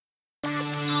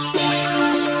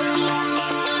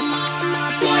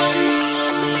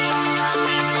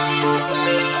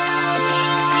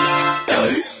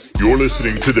You're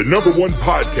listening to the #1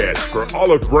 podcast for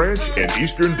Olive Branch and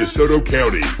Eastern DeSoto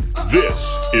County. This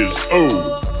is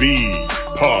OB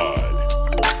Pod.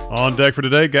 On deck for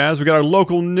today, guys, we got our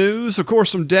local news. Of course,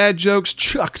 some dad jokes.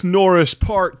 Chuck Norris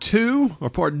Part 2, or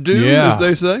Part 2, as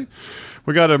they say.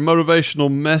 We got a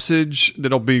motivational message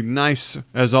that'll be nice,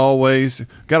 as always.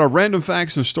 Got our random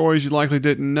facts and stories you likely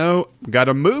didn't know. Got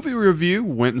a movie review.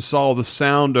 Went and saw The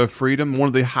Sound of Freedom, one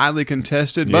of the highly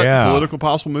contested but political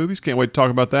possible movies. Can't wait to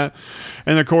talk about that.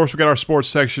 And, of course, we got our sports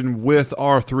section with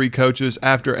our three coaches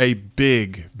after a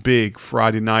big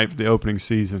Friday night for the opening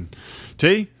season.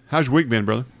 T, how's your week been,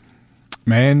 brother?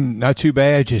 Man, not too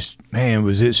bad.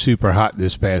 Was it super hot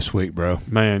this past week, bro?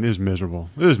 Man, it was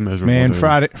miserable. It was miserable. Man,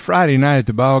 dude. Friday night at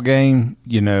the ball game,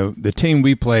 the team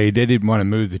we played, they didn't want to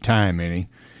move the time any.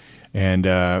 And,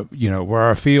 where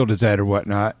our field is at or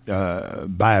whatnot,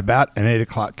 by about an 8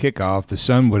 o'clock kickoff, the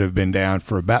sun would have been down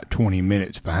for about 20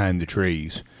 minutes behind the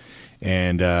trees.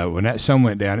 And when that sun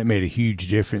went down, it made a huge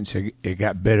difference. It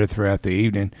got better throughout the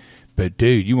evening. But,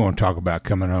 dude, you want to talk about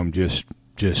coming home just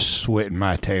sweating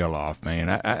my tail off, man.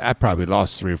 I probably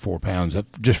lost 3 or 4 pounds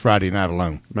just Friday night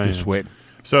alone, just sweating.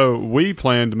 So we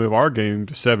planned to move our game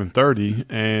to 7:30,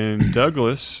 and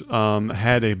Douglas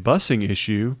had a busing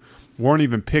issue. Weren't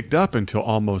even picked up until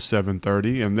almost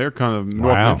 7:30, and they're kind of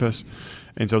North Memphis.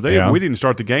 And so we didn't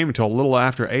start the game until a little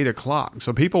after 8 o'clock.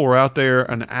 So people were out there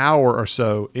an hour or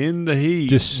so in the heat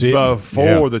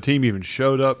before the team even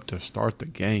showed up to start the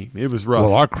game. It was rough.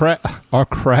 Well, our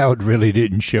crowd really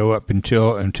didn't show up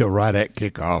until right at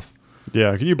kickoff.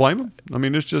 Yeah, can you blame them? I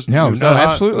mean, it's just no,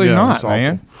 absolutely not,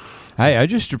 man. Hey, I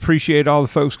just appreciate all the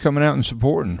folks coming out and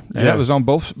supporting. And that was on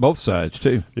both sides,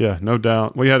 too. Yeah, no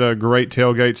doubt. We had a great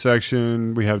tailgate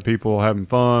section. We had people having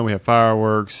fun. We had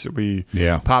fireworks.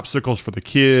 Popsicles for the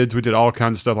kids. We did all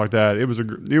kinds of stuff like that. It was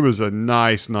a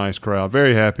nice crowd.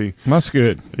 Very happy. That's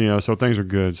good. So things are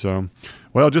good. So,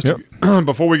 well,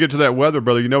 before we get to that weather,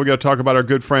 brother, we got to talk about our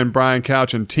good friend Brian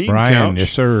Couch and Team Couch. Yes,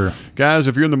 sir. Guys,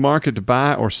 if you're in the market to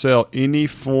buy or sell any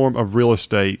form of real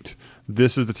estate,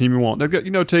 this is the team you want. They've got,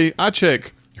 T, I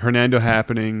check Hernando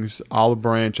Happenings, Olive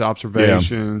Branch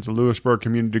Observations, Lewisburg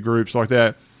Community Groups, like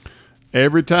that.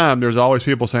 Every time there's always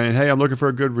people saying, hey, I'm looking for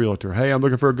a good realtor. Hey, I'm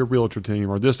looking for a good realtor team,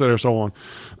 or this, that, or so on.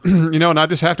 And I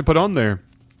just have to put on there,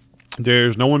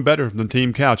 there's no one better than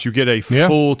Team Couch. You get a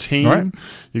full team. Right.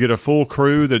 You get a full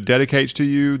crew that dedicates to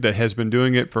you, that has been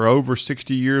doing it for over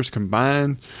 60 years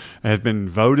combined, has been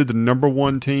voted the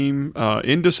 #1 team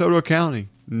in DeSoto County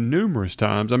numerous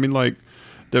times. I mean,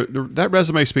 that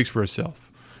resume speaks for itself,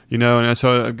 and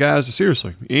so guys,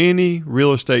 seriously, any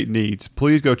real estate needs,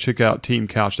 please go check out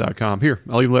teamcouch.com. Here,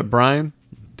 I'll even let Brian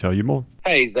tell you more.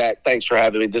 Hey, Zach, thanks for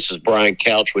having me. This is Brian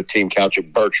Couch with Team Couch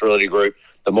at Birch Realty Group.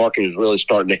 The market is really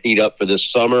starting to heat up for this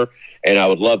summer, and I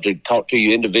would love to talk to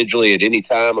you individually at any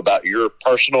time about your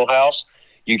personal house.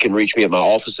 You can reach me at my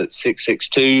office at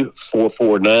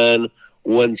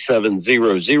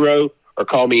 662-449-1700, or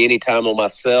call me anytime on my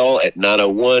cell at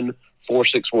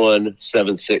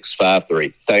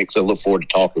 901-461-7653. Thanks. I look forward to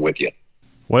talking with you.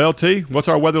 Well, T, what's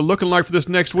our weather looking like for this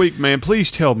next week, man? Please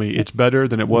tell me it's better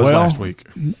than it was last week.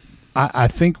 I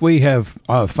think we have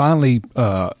finally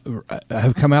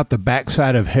have come out the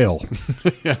backside of hell.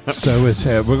 So we're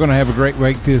going to have a great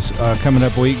week this coming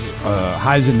up week.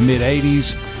 Highs in the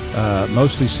mid-80s.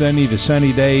 Mostly sunny to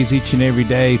sunny days each and every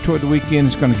day. Toward the weekend,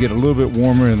 it's going to get a little bit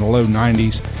warmer in the low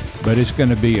 90s, but it's going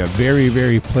to be a very,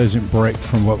 very pleasant break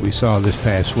from what we saw this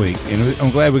past week. And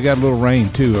I'm glad we got a little rain,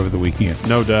 too, over the weekend.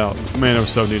 No doubt. Man, it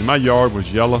was so neat. My yard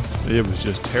was yellow. It was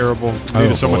just terrible.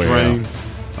 Needed so much rain.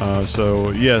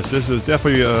 So, yes, this is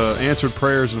definitely answered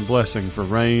prayers and blessing for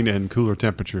rain and cooler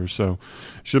temperatures. So,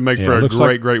 should make for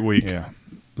a great week. Yeah,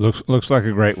 looks like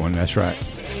a great one. That's right.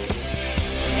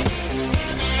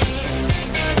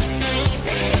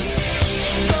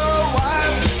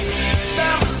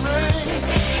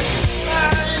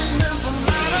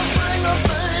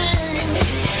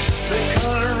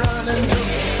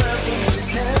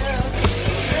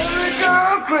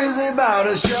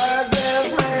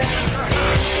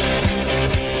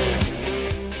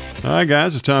 All right,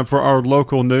 guys, it's time for our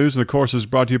local news, and of course, it's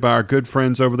brought to you by our good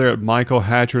friends over there at Michael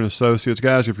Hatcher and Associates.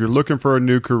 Guys, if you're looking for a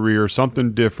new career,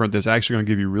 something different that's actually going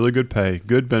to give you really good pay,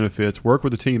 good benefits, work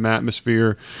with the team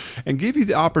atmosphere, and give you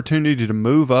the opportunity to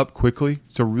move up quickly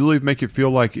to really make it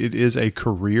feel like it is a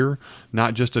career,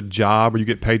 not just a job where you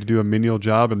get paid to do a menial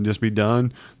job and just be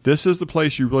done, this is the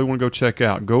place you really want to go check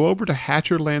out. Go over to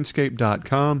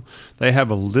HatcherLandscape.com. They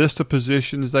have a list of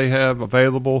positions they have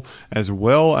available, as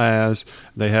well as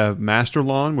they have Master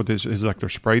Lawn, with is like their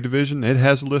spray division. It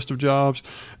has a list of jobs.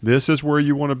 This is where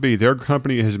you want to be. Their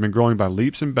company has been growing by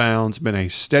leaps and bounds, been a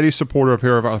steady supporter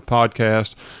of our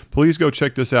podcast. Please go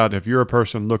check this out if you're a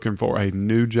person looking for a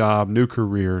new job, new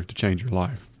career to change your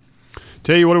life.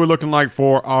 Tell you, what are we looking like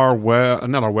for our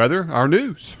our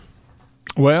news?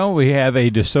 Well, we have a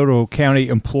DeSoto County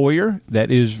employer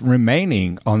that is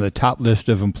remaining on the top list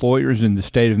of employers in the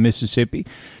state of Mississippi,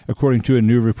 according to a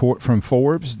new report from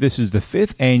Forbes. This is the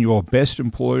 5th annual Best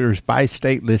Employers by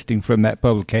State listing from that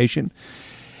publication.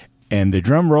 And the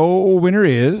drum roll winner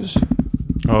is...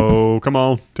 Oh, come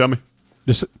on. Tell me.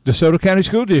 DeSoto County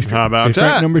School District. How about it's that?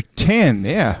 Ranked number 10.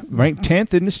 Yeah, ranked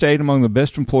 10th in the state among the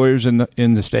best employers in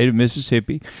the state of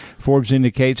Mississippi. Forbes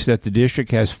indicates that the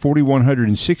district has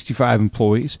 4,165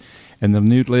 employees, and the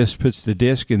new list puts the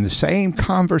DISC in the same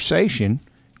conversation,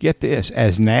 get this,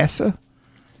 as NASA,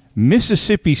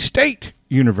 Mississippi State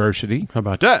University. How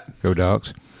about that? Go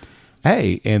Dogs.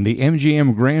 Hey, and the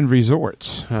MGM Grand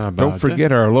Resorts. How about Don't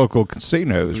forget our local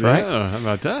casinos, right? Yeah, how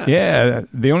about that? Yeah,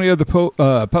 the only other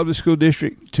public school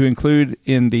district to include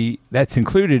that's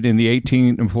included in the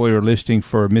 18 employer listing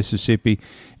for Mississippi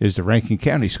is the Rankin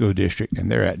County School District, and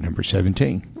they're at number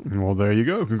 17. Well, there you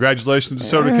go. Congratulations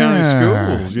to DeSoto County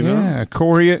Schools. You know, yeah,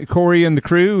 Corey and the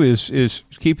crew is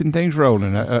keeping things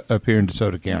rolling up here in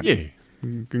DeSoto County.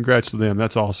 Yeah, congrats to them.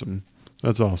 That's awesome.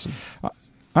 That's awesome.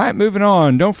 All right, moving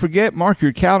on. Don't forget, mark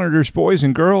your calendars, boys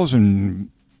and girls, and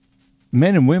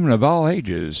men and women of all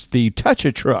ages. The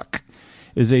Touch-A-Truck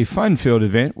is a fun-filled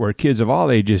event where kids of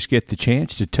all ages get the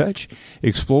chance to touch,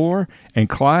 explore, and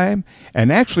climb,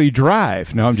 and actually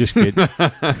drive. No, I'm just kidding.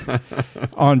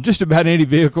 On just about any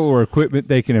vehicle or equipment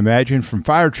they can imagine, from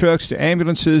fire trucks to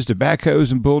ambulances to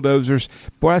backhoes and bulldozers.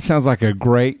 Boy, that sounds like a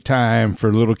great time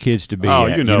for little kids to be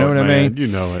at. You know what I mean? You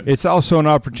know it. It's also an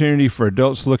opportunity for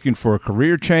adults looking for a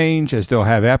career change, as they'll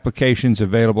have applications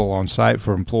available on site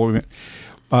for employment.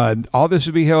 All this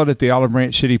will be held at the Olive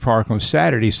Branch City Park on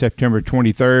Saturday, September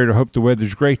 23rd. I hope the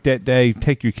weather's great that day.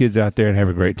 Take your kids out there and have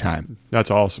a great time. That's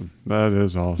awesome. That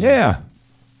is awesome. Yeah.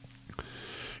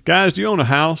 Guys, do you own a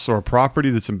house or a property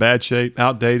that's in bad shape,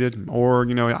 outdated, or,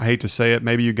 I hate to say it,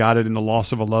 maybe you got it in the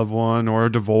loss of a loved one or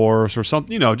a divorce or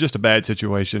something, just a bad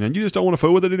situation, and you just don't want to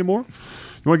fool with it anymore?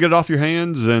 You want to get it off your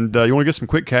hands, and you want to get some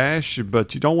quick cash,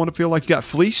 but you don't want to feel like you got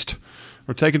fleeced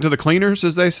or taken to the cleaners,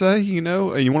 as they say, and you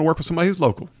want to work with somebody who's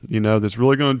local, that's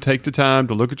really going to take the time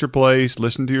to look at your place,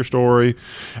 listen to your story,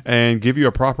 and give you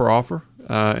a proper offer.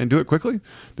 And do it quickly,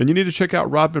 then you need to check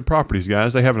out Rodman Properties,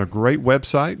 guys. They have a great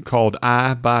website called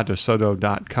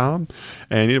iBuyDeSoto.com,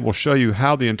 and it will show you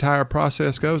how the entire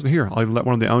process goes. And here, I'll even let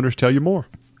one of the owners tell you more.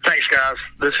 Thanks, guys.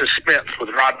 This is Smith with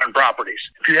Rodman Properties.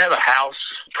 If you have a house,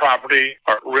 property,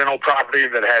 or rental property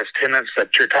that has tenants that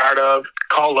you're tired of,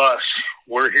 call us.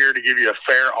 We're here to give you a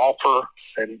fair offer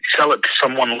and sell it to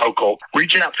someone local.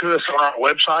 Reach out to us on our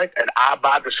website at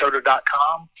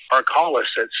iBuyDeSoto.com or call us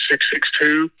at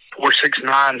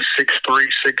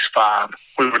 662-469-6365.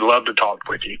 We would love to talk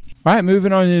with you. All right,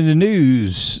 moving on into the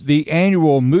news. The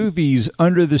annual Movies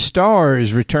Under the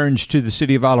Stars returns to the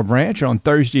city of Olive Branch on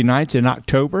Thursday nights in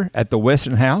October at the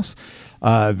Weston House.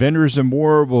 Vendors and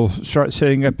more will start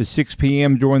setting up at 6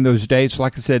 p.m. during those dates.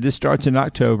 Like I said, this starts in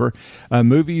October.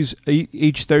 Movies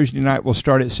each Thursday night will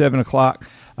start at 7 o'clock.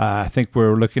 I think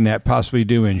we're looking at possibly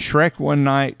doing Shrek one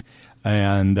night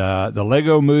and the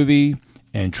Lego Movie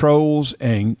and Trolls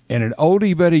and an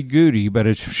oldie but a goodie, but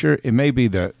it may be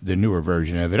the newer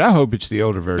version of it. I hope it's the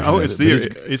older version. Oh, it's the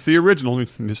original. It's the original.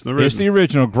 It's the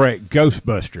original. Great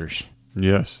Ghostbusters.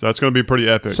 Yes, that's going to be pretty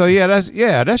epic. So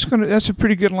that's a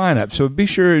pretty good lineup. So be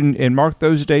sure and mark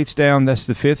those dates down. That's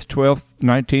the 5th, 12th,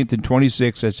 19th, and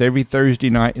 26th. That's every Thursday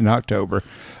night in October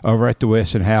over at the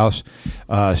Weston House,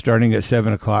 starting at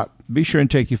 7 o'clock. Be sure and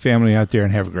take your family out there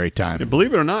and have a great time. Yeah,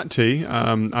 believe it or not, T,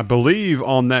 I believe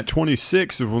on that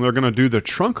 26th is when they're going to do the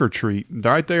Trunk or Treat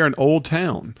right there in Old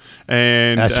Town,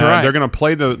 and that's right. They're going to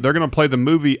play the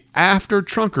movie after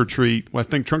Trunk or Treat. Well, I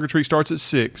think Trunk or Treat starts at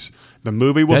 6. The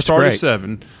movie will start at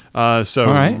 7.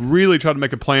 Really try to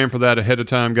make a plan for that ahead of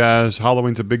time, guys.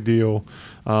 Halloween's a big deal,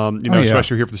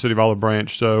 especially here for the city of Olive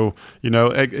Branch. So,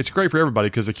 it's great for everybody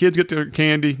because the kids get their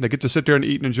candy, they get to sit there and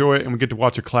eat and enjoy it, and we get to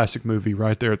watch a classic movie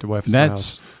right there at the Weston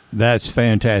House. That's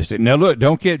fantastic. Now, look,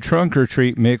 don't get Trunk or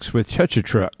Treat mixed with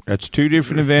Touch-A-Truck. That's two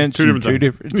different events, two different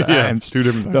times, two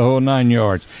different things. The whole 9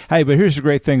 yards. Hey, but here's the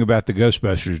great thing about the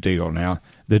Ghostbusters deal now.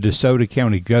 the DeSoto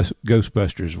County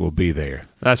Ghostbusters will be there.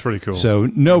 That's pretty cool. So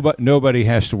nobody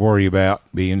has to worry about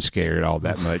being scared all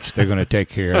that much. They're going to take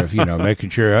care of, making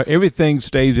sure everything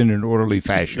stays in an orderly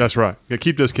fashion. That's right. Yeah,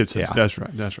 keep those kids safe. Yeah. That's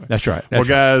right. Well,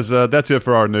 guys, that's it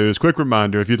for our news. Quick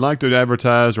reminder, if you'd like to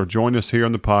advertise or join us here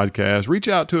on the podcast, reach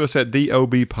out to us at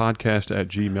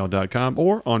theobpodcast@gmail.com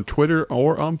or on Twitter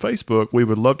or on Facebook. We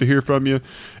would love to hear from you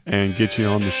and get you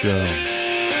on the show.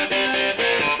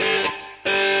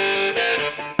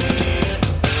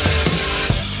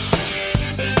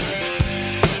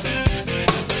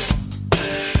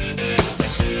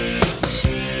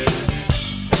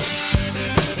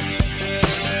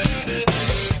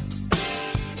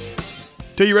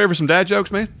 T, you ready for some dad jokes,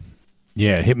 man?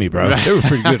 Yeah, hit me, bro. They were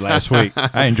pretty good last week.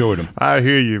 I enjoyed them. I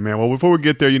hear you, man. Well, before we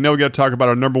get there, we got to talk about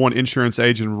our number one insurance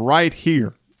agent right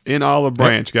here in Olive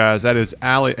Branch, guys. That is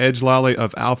Allie Edgelolly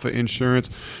of Alpha Insurance.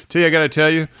 T, I got to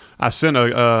tell you, I sent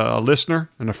a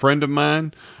listener and a friend of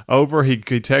mine over. He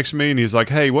texted me and he's like,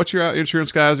 "Hey, what's your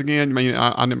insurance guys again? I mean,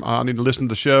 I need to listen to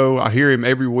the show. I hear him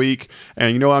every week,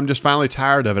 and I'm just finally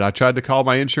tired of it. I tried to call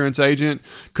my insurance agent,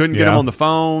 couldn't get him on the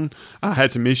phone. I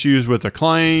had some issues with a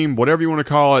claim, whatever you want to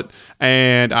call it,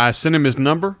 and I sent him his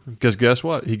number because guess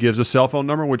what? He gives a cell phone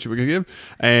number, which we can give,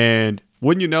 and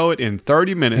wouldn't you know it, in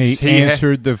 30 minutes he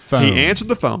answered the phone. He answered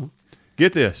the phone.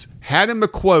 Get this, had him a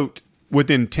quote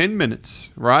within 10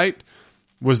 minutes, right?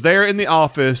 Was there in the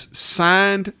office,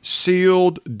 signed,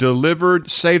 sealed,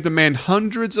 delivered, saved the man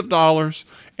hundreds of dollars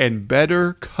and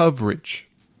better coverage.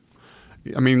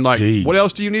 I mean, what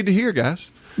else do you need to hear, guys?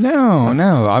 No.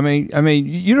 I mean,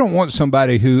 you don't want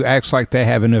somebody who acts like they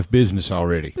have enough business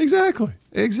already. Exactly.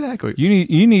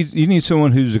 You need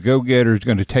someone who's a go-getter, who's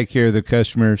going to take care of the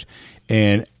customers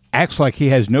and acts like he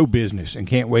has no business and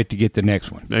can't wait to get the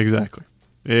next one. Exactly.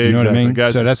 You know what I mean?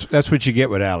 Guys, so that's what you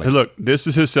get with Allie. Hey, look, this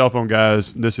is his cell phone,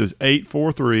 guys. This is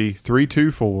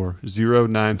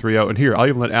 843-324-0930. And here, I'll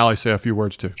even let Allie say a few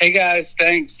words, too. Hey, guys.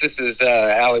 Thanks. This is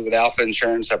Allie with Alpha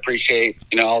Insurance. I appreciate,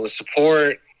 all the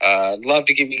support. I'd love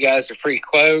to give you guys a free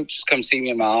quote. Just come see me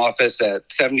in my office at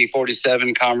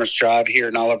 7047 Commerce Drive here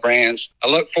in Olive Branch. I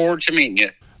look forward to meeting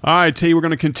you. All right, T, we're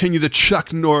going to continue the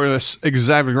Chuck Norris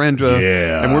extravaganza.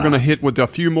 Yeah. And we're going to hit with a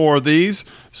few more of these.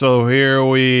 So here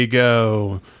we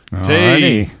go.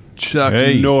 Alrighty. T, Chuck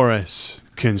Norris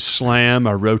can slam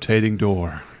a rotating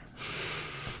door.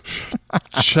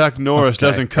 Chuck Norris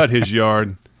doesn't cut his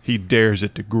yard. He dares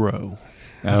it to grow.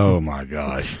 Oh, my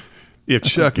gosh. If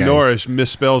Chuck Norris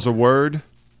misspells a word,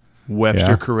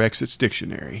 Webster corrects its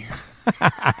dictionary.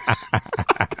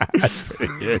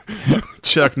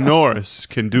 Chuck Norris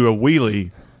can do a wheelie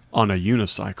on a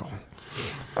unicycle.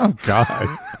 Oh, God.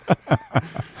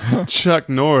 Chuck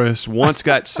Norris once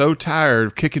got so tired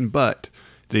of kicking butt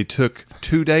that he took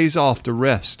 2 days off to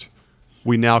rest.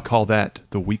 We now call that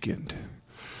the weekend.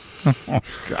 Oh,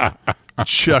 God.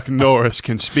 Chuck Norris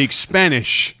can speak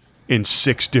Spanish in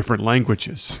 6 different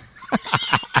languages.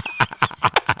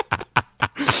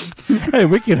 Hey,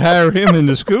 we could hire him in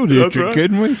the school district,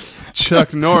 couldn't we?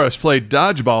 Chuck Norris played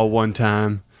dodgeball one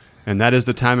time, and that is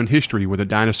the time in history where the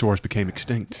dinosaurs became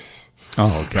extinct.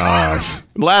 Oh, gosh.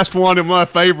 Last one of my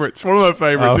favorites. One of my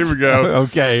favorites. Here we go.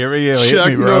 Okay, here we go.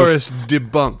 Chuck Norris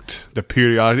debunked the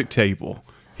periodic table.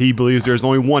 He believes there's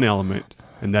only one element,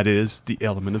 and that is the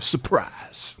element of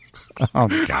surprise. Oh,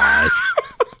 gosh.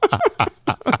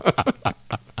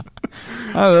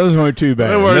 Oh, those weren't too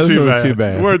bad. They weren't too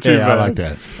bad. I like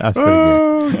that. That's pretty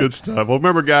good. Good stuff. Well,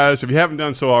 remember, guys, if you haven't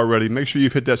done so already, make sure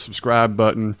you've hit that subscribe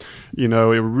button. It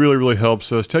really, really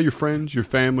helps us. Tell your friends, your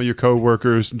family, your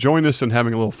coworkers. Join us in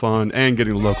having a little fun and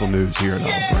getting local news here at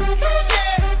Olive Branch.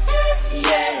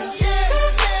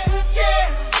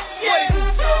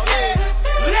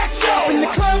 In the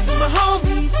club with my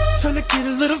homies, trying to get a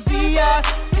little VI,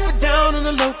 keep it down on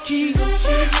the low key.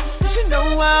 She know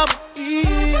how I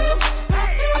feel.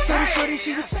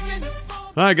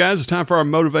 All right, guys, it's time for our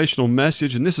motivational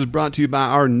message, and this is brought to you by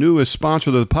our newest sponsor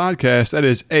of the podcast. That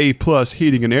is A+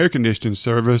 Heating and Air Conditioning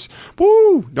Service.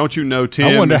 Woo! Don't you know, Tim?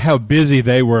 I wonder how busy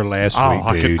they were last week,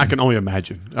 dude. I can only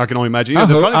imagine.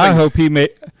 I hope he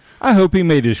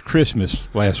made his Christmas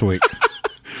last week.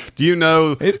 Do you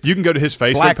know you can go to his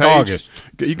Facebook Black page? August.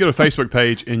 You go to Facebook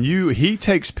page, and he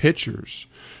takes pictures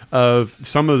of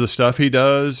some of the stuff he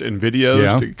does in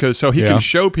videos, because so he can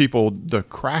show people the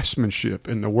craftsmanship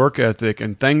and the work ethic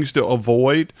and things to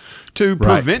avoid to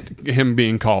prevent him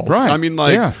being called. Right. I mean,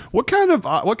 like, what kind of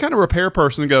repair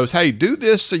person goes, hey, do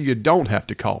this so you don't have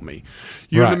to call me?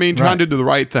 You know what I mean? Trying to do the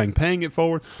right thing, paying it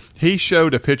forward. He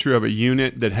showed a picture of a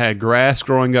unit that had grass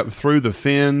growing up through the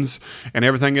fins and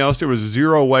everything else. There was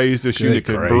 0 ways this unit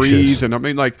could breathe. And I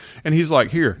mean, like, and he's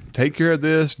like, here, take care of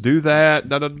this, do that,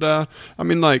 da da da. I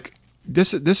mean, like,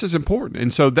 this is important.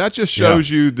 And so that just shows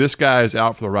you this guy is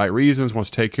out for the right reasons, wants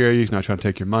to take care of you. He's not trying to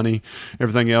take your money,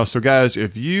 everything else. So, guys,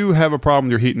 if you have a problem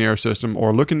with your heat and air system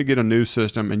or looking to get a new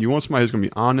system and you want somebody who's going to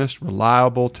be honest,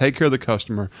 reliable, take care of the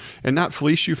customer, and not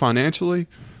fleece you financially,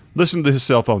 listen to his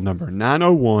cell phone number,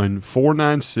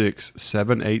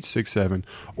 901-496-7867,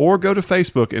 or go to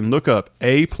Facebook and look up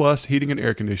A+ Heating and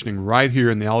Air Conditioning right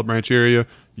here in the Olive Branch area.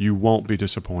 You won't be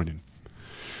disappointed.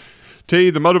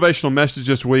 T, the motivational message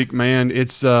this week, man,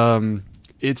 it's the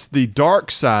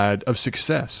dark side of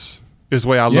success is the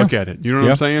way I look at it. You know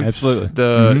what I'm saying? Absolutely.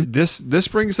 This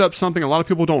brings up something a lot of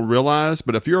people don't realize,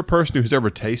 but if you're a person who's ever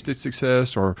tasted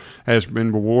success or has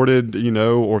been rewarded, you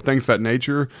know, or things of that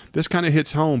nature, this kind of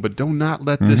hits home, but do not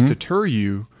let this deter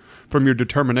you from your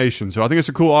determination. So I think it's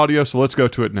a cool audio, so let's go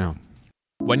to it now.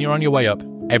 When you're on your way up,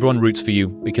 everyone roots for you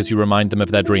because you remind them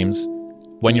of their dreams.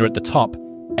 When you're at the top,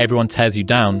 everyone tears you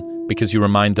down because you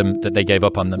remind them that they gave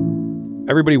up on them.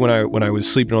 Everybody, when I was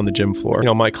sleeping on the gym floor, you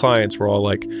know, my clients were all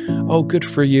like, "Oh, good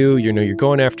for you. You know, you're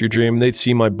going after your dream." And they'd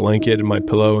see my blanket and my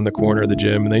pillow in the corner of the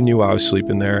gym, and they knew I was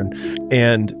sleeping there,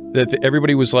 and that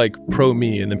everybody was like pro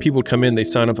me. And then people would come in, they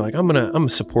sign up like, "I'm gonna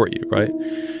support you," right?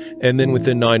 And then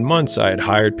within 9 months, I had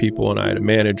hired people and I had a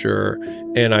manager,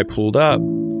 and I pulled up,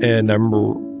 and I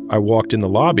remember I walked in the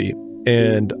lobby,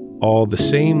 and all the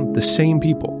same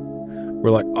people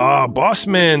were like, "Oh, boss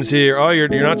man's here. Oh, you're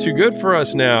not too good for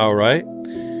us now, right?"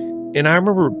 And I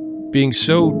remember being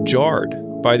so jarred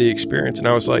by the experience, and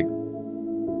I was like,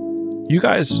 "You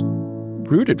guys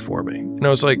rooted for me," and I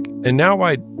was like, "And now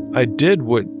I did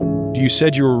what you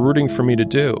said you were rooting for me to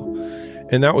do,"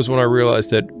 and that was when I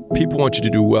realized that people want you to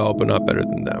do well, but not better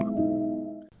than them.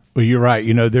 Well, you're right.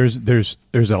 You know, there's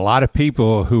a lot of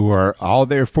people who are all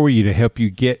there for you to help you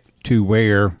get to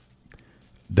where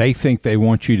they think they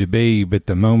want you to be, but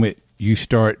the moment you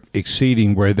start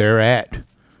exceeding where they're at,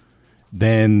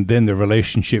 then the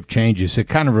relationship changes. It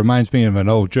kind of reminds me of an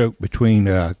old joke between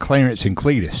Clarence and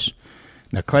Cletus.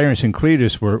 Now, Clarence and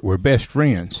Cletus were best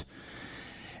friends.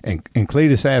 And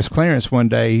Cletus asked Clarence one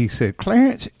day, he said,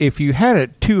 "Clarence, if you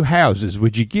had 2 houses,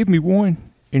 would you give me one?"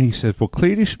 And he says, "Well,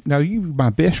 Cletus, now you're my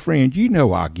best friend. You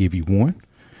know I'll give you one."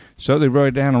 So they wrote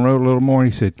it down and wrote a little more,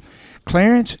 and he said,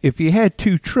 "Clarence, if you had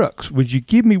 2 trucks, would you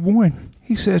give me one?"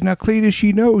 He says, "Now, Cletus,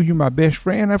 you know you're my best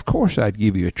friend. Of course I'd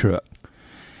give you a truck."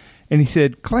 And he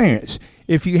said, "Clarence,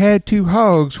 if you had 2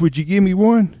 hogs, would you give me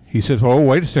one?" He says, "Oh,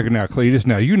 wait a second now, Cletus.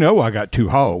 Now, you know I got 2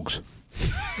 hogs."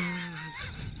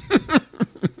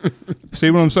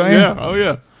 See what I'm saying? Yeah. Oh,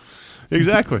 yeah.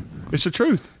 Exactly. It's the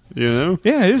truth, you know?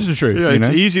 Yeah, it is the truth. Yeah, it's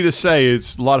easy to say.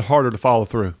 It's a lot harder to follow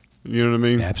through. You know what I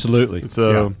mean? Absolutely.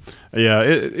 So,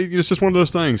 it's just one of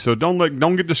those things. So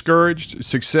don't get discouraged.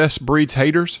 Success breeds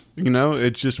haters. You know,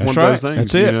 it's just one of those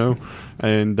things. That's it. You know,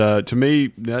 and to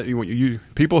me, you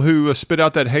people who spit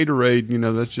out that haterade, you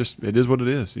know, that's just it is what it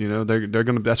is. You know, they're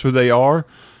gonna that's who they are,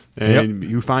 and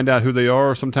you find out who they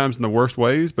are sometimes in the worst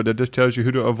ways, but it just tells you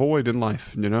who to avoid in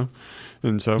life. You know,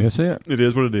 and so that's it. It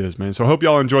is what it is, man. So I hope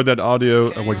y'all enjoyed that audio.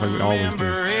 Like we always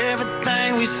do.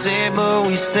 We said, but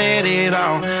we said it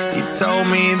all. You told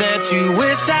me that you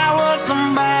wish I was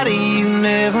somebody you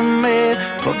never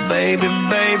met. But baby,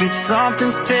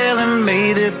 something's telling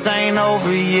me this ain't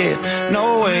over yet.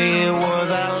 No way it was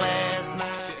our last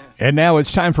night. And now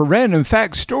it's time for Random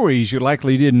Fact Stories You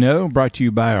Likely Didn't Know, brought to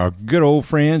you by our good old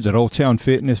friends at Old Town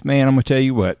Fitness. Man, I'm going to tell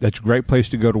you what, that's a great place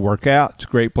to go to work out. It's a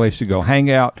great place to go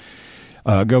hang out.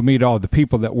 Go meet all the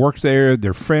people that work there.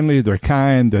 They're friendly. They're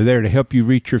kind. They're there to help you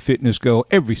reach your fitness goal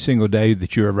every single day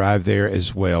that you arrive there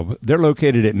as well. They're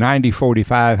located at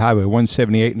 9045 Highway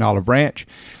 178 in Olive Branch.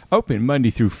 Open Monday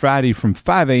through Friday from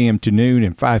 5 a.m. to noon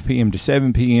and 5 p.m. to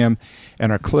 7 p.m.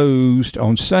 and are closed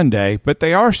on Sunday. But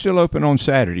they are still open on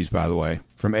Saturdays, by the way,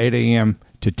 from 8 a.m.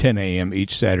 to 10 a.m.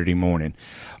 each Saturday morning.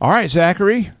 All right,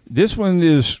 Zachary, this one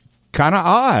is kind of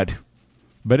odd,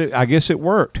 but I guess it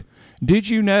worked. Did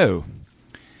you know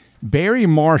Barry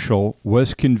Marshall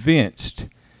was convinced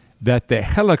that the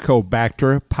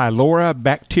Helicobacter pylori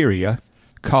bacteria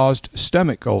caused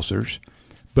stomach ulcers,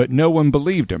 but no one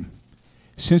believed him?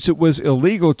 Since it was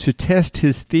illegal to test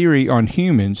his theory on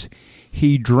humans,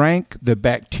 he drank the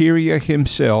bacteria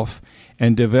himself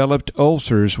and developed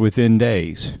ulcers within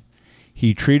days.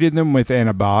 He treated them with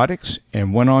antibiotics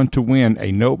and went on to win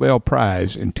a Nobel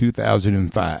Prize in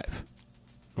 2005.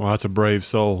 Well, that's a brave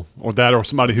soul. Or that, or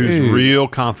somebody who's Dude. real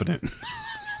confident.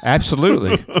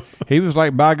 Absolutely. He was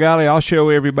like, by golly, I'll show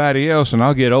everybody else, and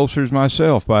I'll get ulcers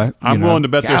myself. I'm willing to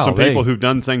bet there's some golly. people who've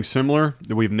done things similar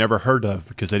that we've never heard of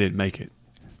because they didn't make it.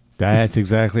 That's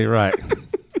exactly right.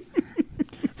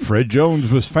 Fred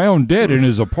Jones was found dead in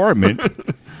his apartment.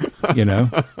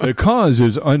 The cause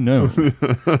is unknown.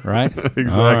 Right? Exactly.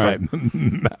 All right.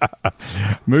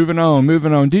 Moving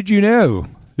on. Did you know?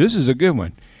 This is a good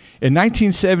one. In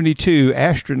 1972,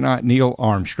 astronaut Neil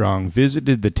Armstrong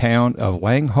visited the town of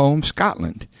Langholm,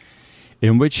 Scotland,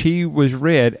 in which he was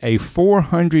read a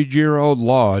 400-year-old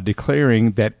law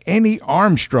declaring that any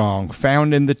Armstrong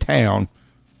found in the town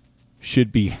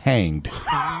should be hanged.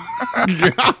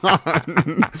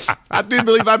 I do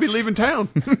believe I'd be leaving town.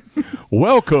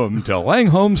 Welcome to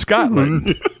Langholm,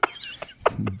 Scotland.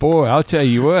 Boy, I'll tell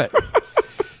you what.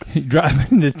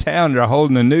 Driving into town, they're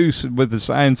holding a noose with a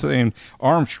sign saying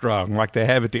Armstrong, like they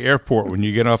have at the airport when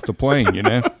you get off the plane,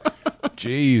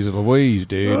 Jeez Louise,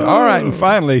 dude. All right, and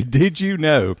finally, did you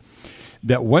know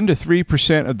that 1 to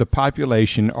 3% of the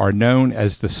population are known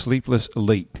as the sleepless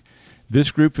elite?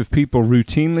 This group of people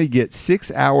routinely get 6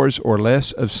 hours or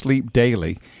less of sleep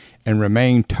daily and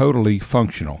remain totally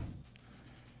functional.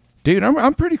 Dude,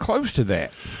 I'm pretty close to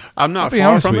that. I'm not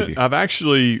far from it. I've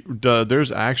actually,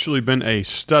 there's actually been a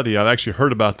study, I've actually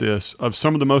heard about this, of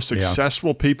some of the most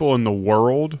successful people in the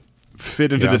world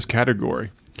fit into this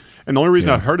category. And the only reason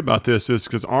I've heard about this is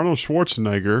because Arnold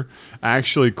Schwarzenegger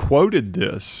actually quoted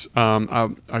this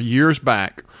years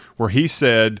back, where he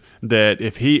said that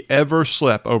if he ever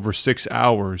slept over 6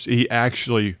 hours, he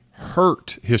actually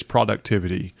hurt his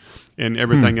productivity and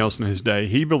everything else in his day.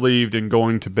 He believed in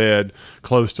going to bed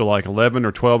close to like 11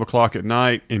 or 12 o'clock at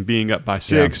night and being up by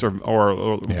 6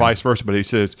 or vice versa. But he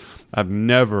says, I've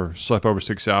never slept over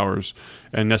 6 hours,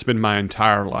 and that's been my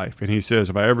entire life. And he says,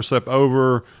 if I ever slept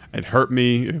over, it hurt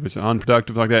me. It was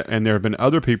unproductive like that. And there have been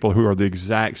other people who are the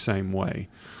exact same way.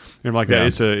 And like that,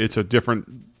 it's a different,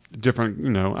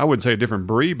 I wouldn't say a different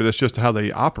breed, but it's just how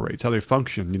they operate, it's how they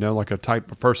function, like a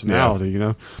type of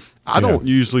personality, I don't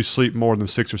usually sleep more than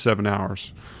 6 or 7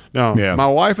 hours. Now, my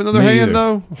wife, on the other hand,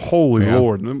 though, holy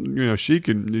Lord, she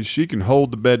can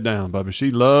hold the bed down, Bubba. She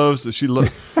loves to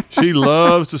sleep.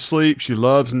 She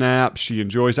loves naps. She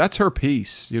enjoys. That's her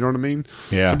peace. You know what I mean?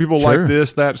 Yeah. Some people like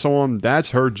this, that, so on. That's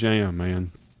her jam,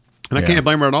 man. And I can't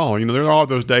blame her at all. There are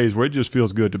those days where it just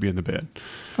feels good to be in the bed.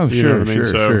 Oh, sure. But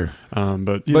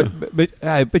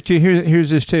here's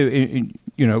this too.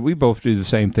 We both do the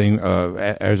same thing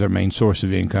as our main source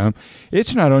of income.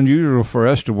 It's not unusual for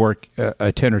us to work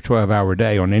a 10 or 12 hour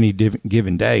day on any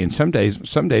given day, and some days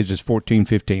it's 14,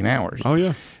 15 hours. Oh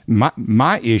yeah.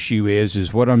 My issue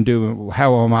is what I'm doing.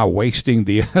 How am I wasting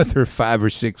the other 5 or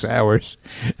 6 hours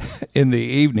in the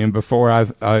evening before I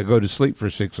go to sleep for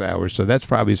 6 hours? So that's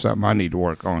probably something I need to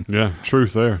work on. Yeah,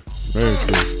 truth there. Very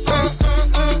true.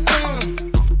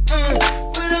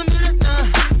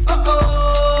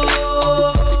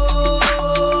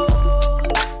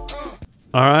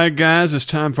 All right, guys, it's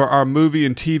time for our movie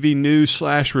and TV news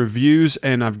 / reviews,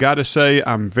 and I've got to say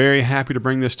I'm very happy to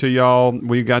bring this to y'all.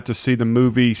 We got to see the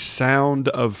movie Sound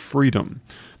of Freedom.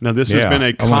 Now, this has been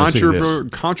a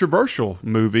controversial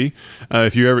movie.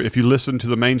 If you listen to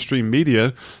the mainstream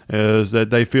media, is that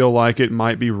they feel like it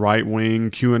might be right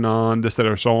wing, QAnon, this, that,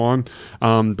 or so on. But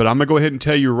I'm gonna go ahead and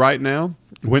tell you right now.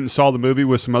 Went and saw the movie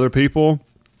with some other people.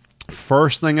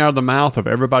 First thing out of the mouth of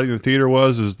everybody in the theater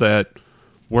is that,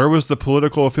 where was the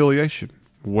political affiliation?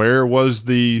 Where was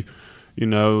the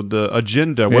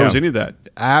agenda? Where was any of that?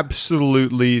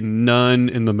 Absolutely none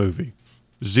in the movie.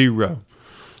 Zero.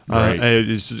 Right.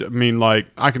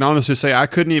 I can honestly say I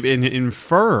couldn't even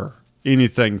infer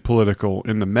anything political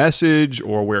in the message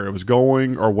or where it was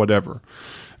going or whatever.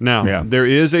 Now, there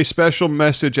is a special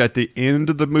message at the end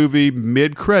of the movie,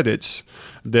 mid-credits,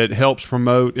 that helps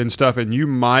promote and stuff, and you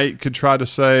could try to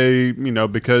say,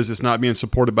 because it's not being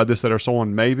supported by this, that, or so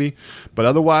on, maybe. But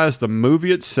otherwise, the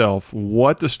movie itself,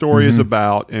 what the story is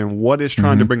about, and what it's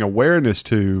trying to bring awareness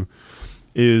to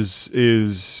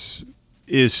is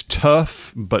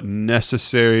tough but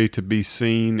necessary to be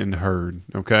seen and heard,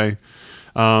 okay?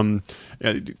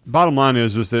 Bottom line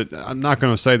is that I'm not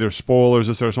going to say there's spoilers,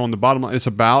 this, or so on. The bottom line, it's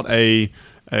about a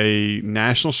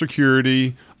national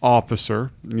security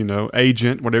officer,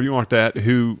 agent, whatever you want that,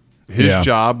 who his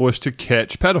job was to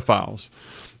catch pedophiles.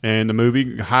 And the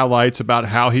movie highlights about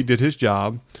how he did his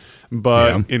job.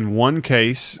 But in one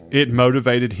case, it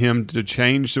motivated him to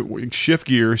shift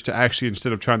gears to actually,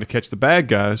 instead of trying to catch the bad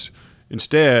guys,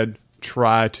 instead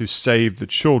try to save the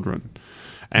children.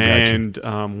 And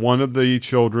one of the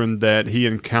children that he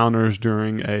encounters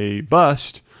during a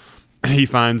bust, he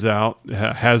finds out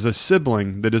has a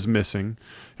sibling that is missing,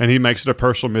 and he makes it a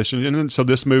personal mission. And so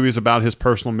this movie is about his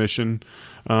personal mission,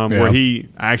 where he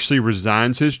actually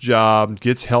resigns his job,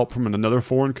 gets help from another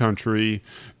foreign country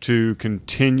to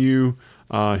continue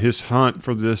his hunt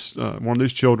for this one of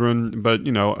these children, but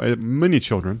many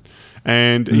children,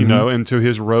 and into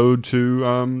his road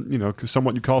to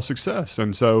somewhat you call success.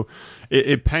 And so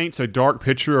it paints a dark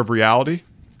picture of reality.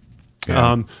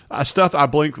 Stuff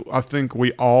I think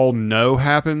we all know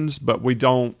happens, but we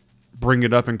don't bring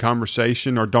it up in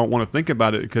conversation or don't want to think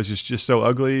about it because it's just so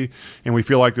ugly and we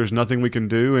feel like there's nothing we can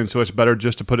do, and so it's better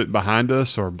just to put it behind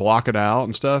us or block it out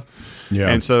and stuff.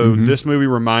 And so this movie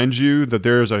reminds you that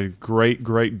there is a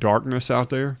great darkness out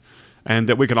there, and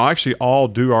that we can actually all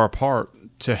do our part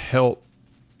to help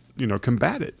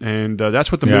combat it. And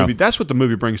that's what the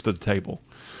movie brings to the table.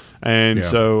 And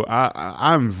so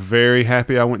I'm very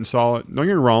happy I went and saw it. Don't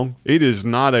get me wrong, it is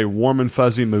not a warm and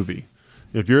fuzzy movie.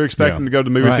 If you're expecting to go to the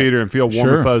movie theater and feel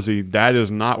warm and fuzzy, that is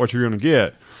not what you're going to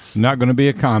get. Not going to be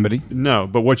a comedy. No,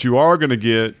 but what you are going to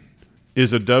get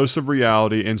is a dose of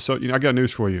reality. And so, I got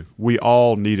news for you. We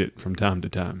all need it from time to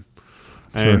time.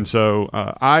 And so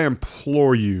I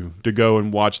implore you to go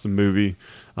and watch the movie.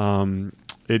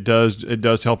 It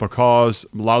does help a cause.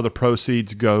 A lot of the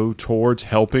proceeds go towards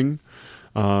helping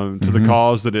to the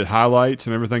cause that it highlights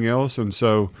and everything else. And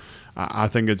so I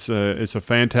think it's a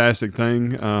fantastic thing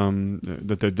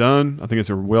that they've done. I think it's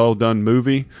a well done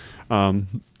movie.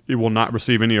 It will not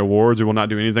receive any awards. It will not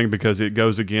do anything because it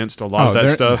goes against a lot of that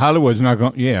stuff. Hollywood's not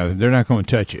going. Yeah, they're not going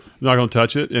to touch it. They're not going to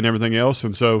touch it and everything else.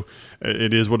 And so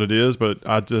it is what it is. But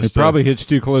it probably hits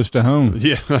too close to home.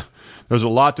 Yeah. There's a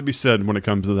lot to be said when it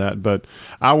comes to that, but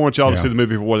I want y'all to see the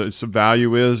movie for what its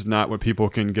value is, not what people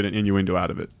can get an innuendo out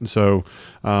of it. So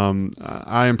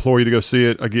I implore you to go see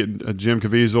it. Again, Jim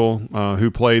Caviezel,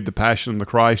 who played the Passion of the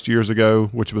Christ years ago,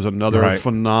 which was another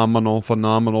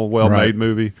phenomenal, well-made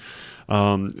movie.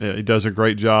 He does a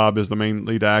great job as the main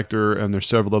lead actor, and there's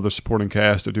several other supporting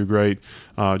cast that do great.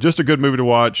 Just a good movie to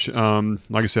watch.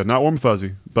 Like I said, not warm and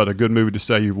fuzzy, but a good movie to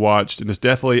say you've watched, and it's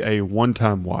definitely a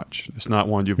one-time watch. It's not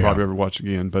one you'll probably ever watch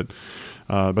again, but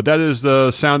that is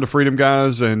the Sound of Freedom,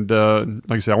 guys. And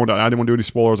like I said, I didn't want to do any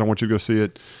spoilers. I want you to go see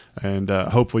it, and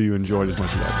hopefully you enjoyed it as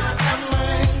much as I did.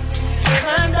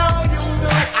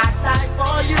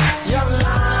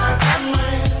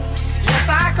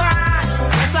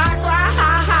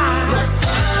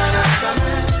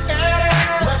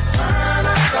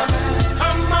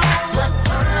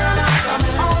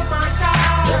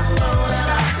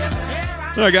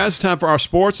 All right, guys, it's time for our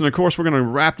sports. And, of course, we're going to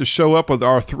wrap the show up with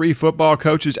our 3 football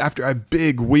coaches after a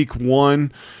big week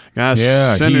 1. Guys,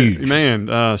 huge.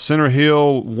 Center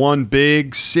Hill won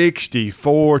big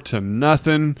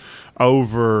 64-0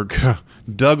 over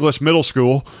Douglas Middle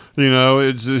School.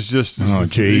 It's just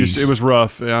it was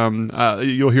rough.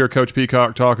 You'll hear Coach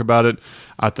Peacock talk about it.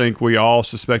 I think we all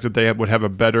suspected they would have a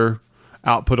better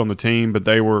output on the team, but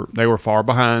they were far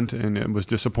behind, and it was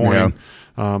disappointing.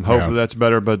 Hopefully that's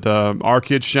better, but our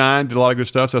kids shined, did a lot of good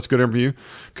stuff, so that's good for you.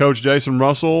 Coach Jason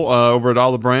Russell over at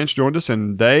Olive Branch joined us,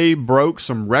 and they broke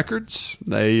some records.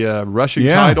 They rushing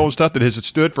title and stuff that has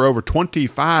stood for over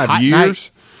 25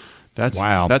 years.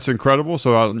 That's incredible.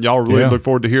 So y'all really look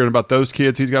forward to hearing about those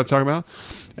kids he's got to talk about.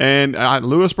 And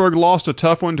Lewisburg lost a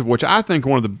tough one to which I think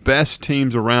one of the best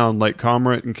teams around, Lake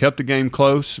Comrie, and kept the game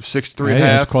close, 6-3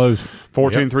 half, close,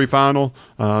 14-3 final.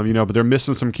 But they're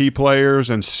missing some key players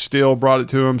and still brought it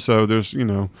to them. So there's,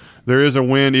 there is a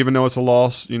win even though it's a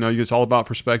loss. It's all about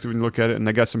perspective when you look at it. And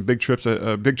they got some big trips,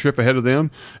 a big trip ahead of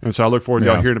them. And so I look forward to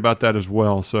y'all hearing about that as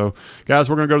well. So guys,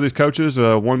 we're going to go to these coaches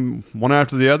one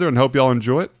after the other and hope y'all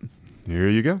enjoy it. Here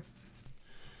you go.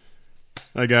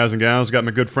 Hey, guys and gals, got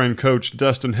my good friend Coach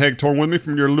Dustin Hegtorn with me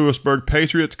from your Lewisburg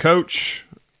Patriots. Coach,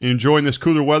 you enjoying this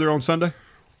cooler weather on Sunday?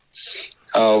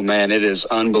 Oh, man, it is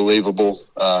unbelievable.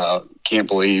 Can't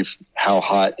believe how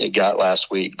hot it got last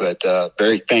week, but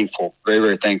very thankful, very,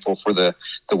 very thankful for the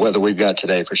weather we've got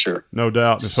today for sure. No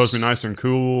doubt. It's supposed to be nice and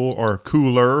cool or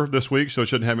cooler this week, so it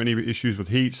shouldn't have any issues with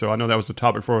heat. So I know that was the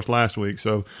topic for us last week.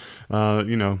 So,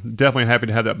 definitely happy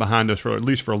to have that behind us for at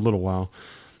least for a little while.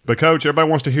 But, Coach, everybody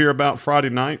wants to hear about Friday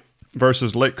night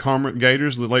versus Lake Comrie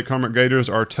Gators. The Lake Comrie Gators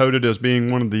are touted as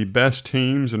being one of the best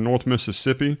teams in North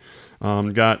Mississippi.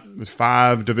 Got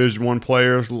 5 Division I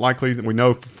players, likely, we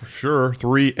know for sure,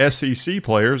 3 SEC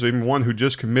players, even one who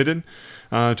just committed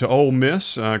to Ole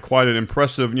Miss. Quite an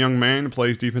impressive young man who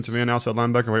plays defensive end, outside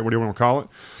linebacker, whatever you want to call it.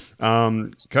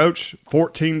 Coach,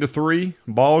 14-3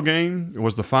 ball game. It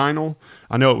was the final.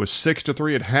 I know it was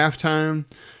 6-3 at halftime.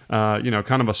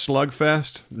 Kind of a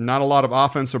slugfest. Not a lot of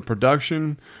offensive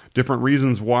production. Different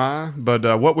reasons why.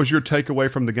 But what was your takeaway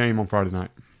from the game on Friday night?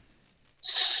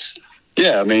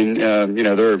 Yeah, I mean,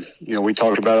 we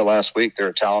talked about it last week. They're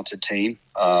a talented team.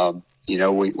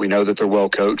 We know that they're well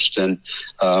coached, and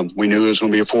we knew it was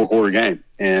going to be a 4-quarter game.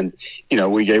 And,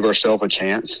 we gave ourselves a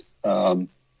chance. Kind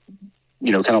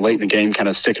of late in the game, kind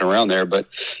of sticking around there. But,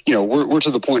 we're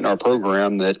to the point in our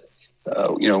program that,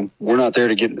 we're not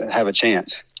there to have a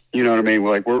chance. You know what I mean?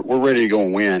 We're ready to go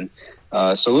and win.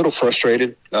 So a little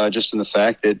frustrated just in the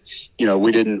fact that,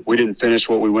 we didn't finish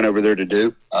what we went over there to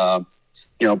do.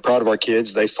 Proud of our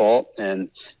kids. They fought. And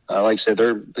like I said,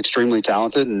 they're extremely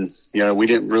talented. And, we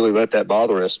didn't really let that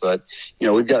bother us. But,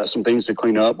 we've got some things to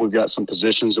clean up. We've got some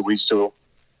positions that we still,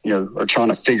 are trying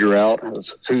to figure out of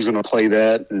who's going to play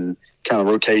that and kind of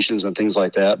rotations and things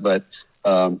like that. But,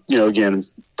 again,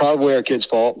 probably our kids'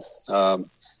 fault. But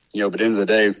at the end of the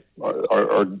day,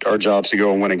 our job's to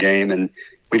go and win a game, and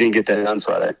we didn't get that done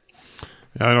Friday.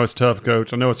 Yeah, I know it's tough,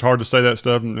 Coach. I know it's hard to say that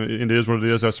stuff, and it is what it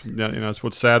is. That's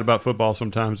what's sad about football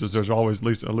sometimes is there's always at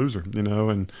least a loser,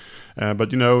 But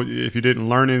if you didn't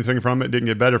learn anything from it, didn't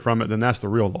get better from it, then that's the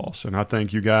real loss. And I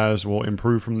think you guys will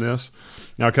improve from this.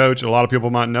 Now, Coach, a lot of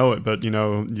people might know it, but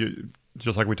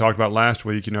just like we talked about last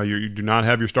week, you do not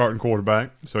have your starting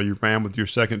quarterback, so you ran with your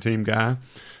second team guy.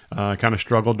 Kind of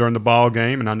struggled during the ball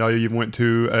game, and I know you went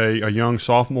to a young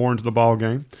sophomore into the ball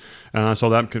game,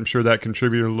 so I'm sure that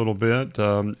contributed a little bit.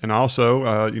 And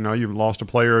also, you've lost a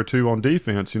player or two on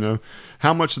defense.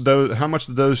 How much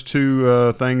did those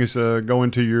two things go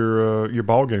into your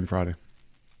ball game Friday?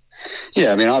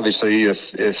 Yeah, I mean, obviously,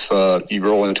 if you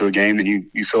roll into a game and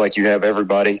you feel like you have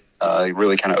everybody, it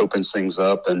really kind of opens things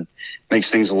up and makes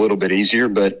things a little bit easier.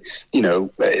 But,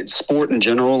 sport in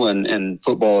general and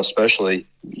football especially,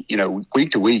 week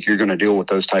to week, you're going to deal with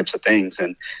those types of things.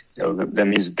 And, that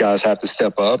means guys have to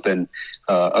step up and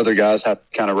other guys have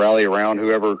to kind of rally around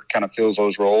whoever kind of fills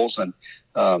those roles. And,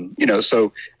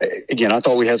 so, again, I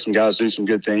thought we had some guys do some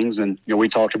good things. And, we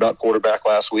talked about quarterback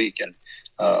last week. And,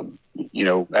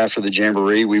 after the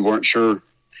Jamboree, we weren't sure,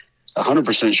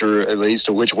 100% sure at least,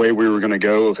 to which way we were going to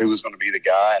go, of who was going to be the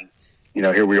guy. And,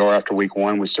 here we are after week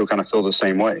one, we still kind of feel the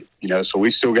same way, so we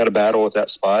still got to battle at that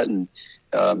spot. And,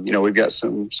 we've got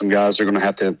some guys that are going to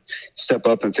have to step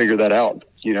up and figure that out,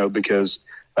 because,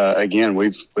 again,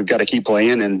 we've got to keep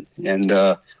playing and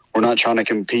we're not trying to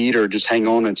compete or just hang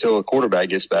on until a quarterback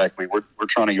gets back. I mean, we're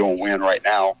trying to go and win right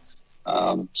now.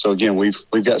 So again, we've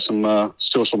got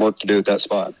still some work to do at that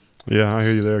spot. Yeah, I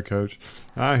hear you there, Coach.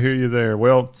 I hear you there.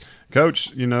 Well,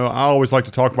 Coach, I always like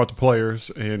to talk about the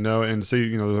players and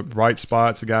see, the bright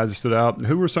spots, the guys that stood out.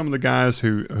 Who were some of the guys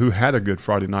who had a good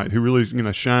Friday night, who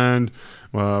really, shined,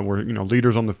 were,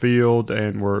 leaders on the field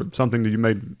and were something that you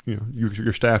made,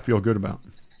 your staff feel good about?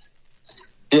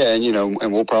 Yeah,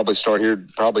 and we'll probably start here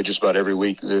just about every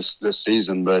week this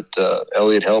season. But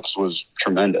Elliot Helps was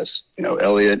tremendous.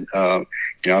 Elliot, I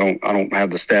don't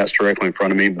have the stats directly in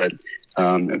front of me, but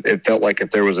it felt like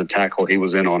if there was a tackle, he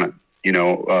was in on it.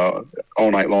 All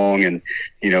night long, and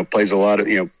plays a lot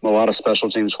of special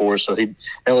teams for us. So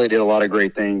Elliot did a lot of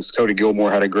great things. Cody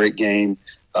Gilmore had a great game.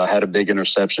 Had a big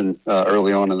interception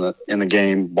early on in the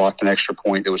game. Blocked an extra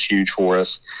point that was huge for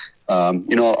us.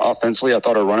 Offensively, I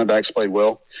thought our running backs played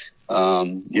well.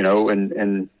 And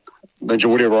the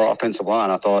majority of our offensive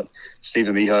line, I thought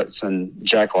Stephen Mehutz and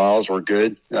Jack Lyles were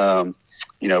good. When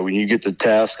you get the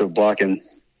task of blocking,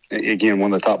 again,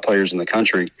 one of the top players in the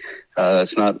country,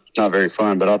 it's not very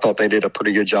fun. But I thought they did a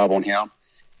pretty good job on him.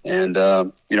 And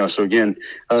so again,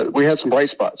 we had some bright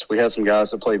spots. We had some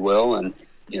guys that played well, and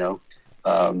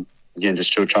again,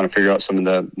 just still trying to figure out some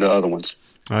of the other ones.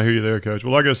 I hear you there, Coach.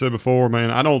 Well, like I said before,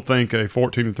 man, I don't think a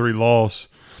 14-3 loss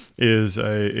is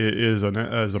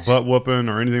a butt whooping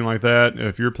or anything like that.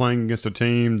 If you're playing against a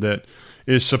team that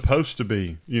is supposed to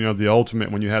be, the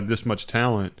ultimate when you have this much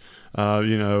talent,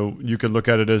 you could look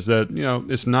at it as that,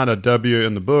 it's not a W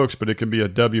in the books, but it can be a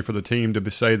W for the team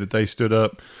to say that they stood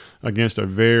up against a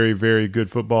very, very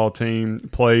good football team,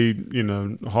 played,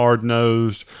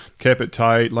 hard-nosed, kept it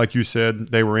tight. Like you said,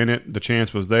 they were in it. The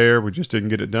chance was there. We just didn't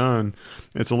get it done.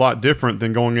 It's a lot different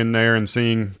than going in there and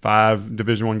seeing 5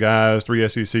 Division I guys, 3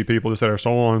 SEC people, this, that, or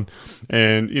so on,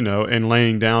 and, and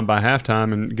laying down by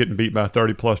halftime and getting beat by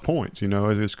 30-plus points.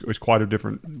 It's quite a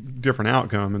different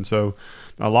outcome. And so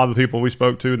a lot of the people we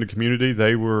spoke to in the community,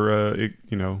 they were,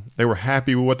 they were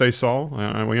happy with what they saw.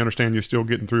 And we understand you're still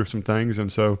getting through some things,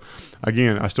 and so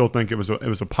again, I still think it was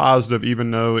a positive,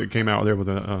 even though it came out there with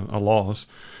a loss.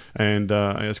 And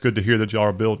it's good to hear that y'all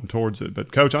are building towards it.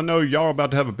 But, Coach, I know y'all are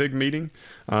about to have a big meeting.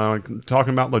 Talking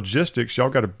about logistics, y'all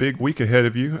got a big week ahead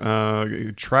of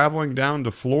you, traveling down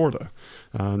to Florida.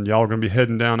 Y'all are going to be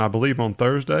heading down, I believe, on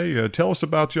Thursday. Tell us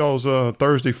about y'all's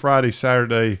Thursday, Friday,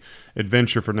 Saturday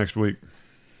adventure for next week.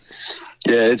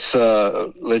 Yeah, it's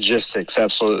logistics.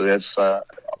 Absolutely. That's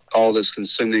all that's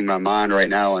consuming my mind right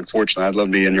now. Unfortunately, I'd love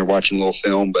to be in here watching a little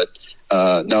film, but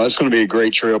no, it's going to be a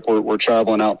great trip. We're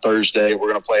traveling out Thursday. We're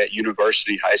going to play at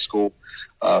University High School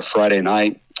Friday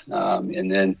night.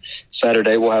 And then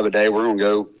Saturday we'll have a day. We're going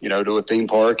to go, to a theme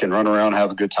park and run around and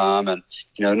have a good time. And,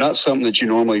 not something that you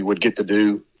normally would get to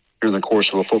do during the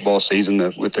course of a football season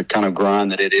with the kind of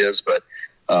grind that it is. But,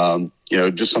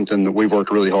 just something that we've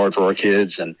worked really hard for our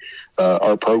kids and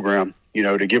our program,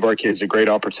 to give our kids a great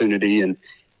opportunity and,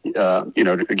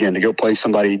 again, to go play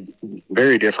somebody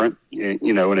very different,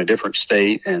 in a different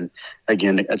state. And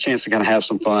again, a chance to kind of have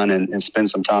some fun and spend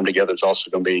some time together is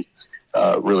also going to be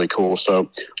really cool.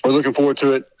 So we're looking forward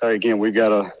to it. Again, we've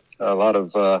got a lot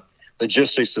of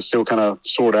logistics to still kind of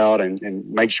sort out and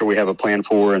make sure we have a plan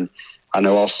for. And I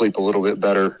know I'll sleep a little bit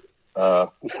better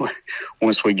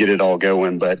once we get it all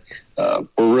going, but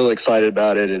we're really excited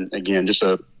about it. And again, just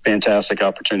a fantastic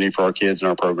opportunity for our kids and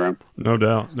our program. No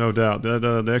doubt.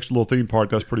 That the extra little theme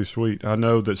park, that's pretty sweet. I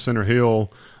know that Center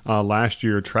Hill last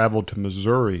year traveled to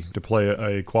Missouri to play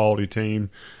a quality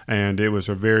team, and it was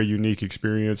a very unique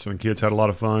experience, and kids had a lot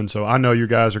of fun. So I know you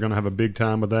guys are going to have a big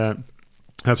time with that.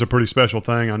 That's a pretty special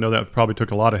thing. I know that probably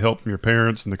took a lot of help from your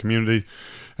parents and the community,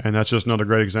 and that's just another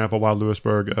great example why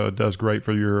Lewisburg does great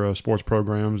for your sports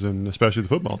programs and especially the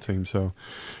football team. So,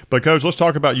 but Coach, let's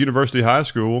talk about University High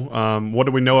School. What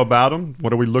do we know about them?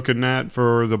 What are we looking at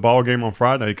for the ball game on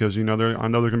Friday? Because I know there's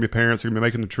going to be parents that are going to be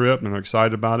making the trip and are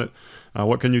excited about it.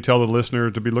 What can you tell the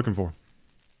listeners to be looking for?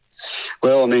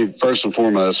 Well, first and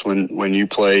foremost, when you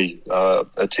play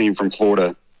a team from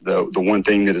Florida, the one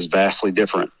thing that is vastly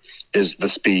different is the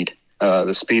speed.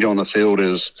 The speed on the field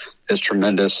is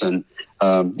tremendous, and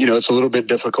it's a little bit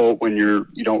difficult when you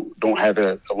don't have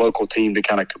a local team to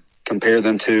kind of compare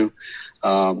them to.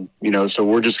 So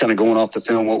we're just kind of going off the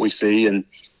film what we see, and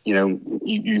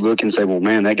you look and say, well,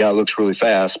 man, that guy looks really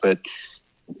fast, but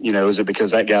is it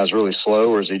because that guy's really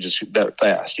slow or is he just that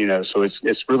fast? So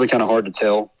it's really kind of hard to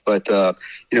tell. But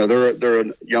they're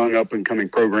a young up and coming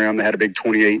program. They had a big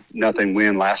 28-0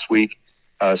 win last week.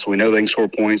 So we know they can score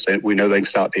points, and we know they can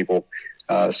stop people.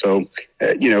 Again,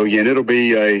 it'll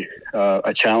be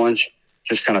a challenge,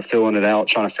 just kind of filling it out,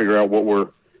 trying to figure out what we're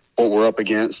up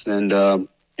against, and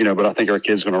but I think our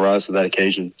kids are going to rise to that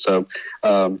occasion. So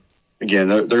again,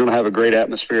 they're going to have a great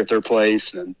atmosphere at their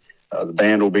place, and the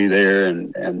band will be there,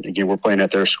 and again, we're playing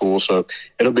at their school, so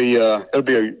it'll be a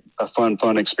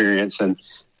fun experience. And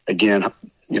again,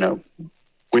 we know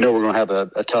we're going to have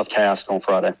a tough task on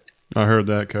Friday. I heard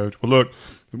that, Coach. Well, look,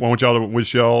 I want y'all to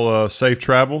wish y'all safe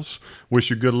travels. Wish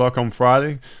you good luck on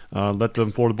Friday. Let the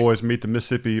Florida boys meet the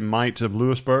Mississippi Mites of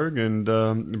Lewisburg and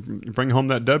bring home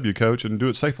that W, Coach, and do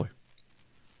it safely.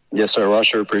 Yes, sir. Well, I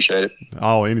sure appreciate it.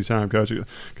 Oh, anytime, Coach.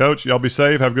 Coach, y'all be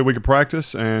safe. Have a good week of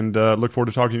practice, and look forward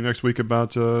to talking to you next week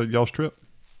about y'all's trip.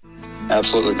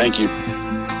 Absolutely. Thank you.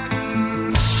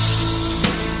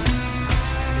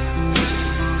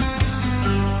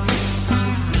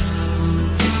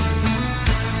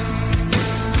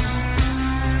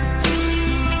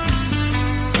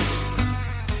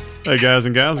 Hey, guys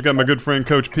and gals, I got my good friend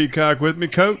Coach Peacock with me.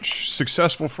 Coach,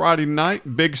 successful Friday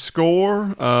night, big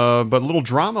score, but a little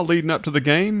drama leading up to the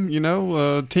game.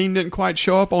 Team didn't quite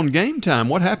show up on game time.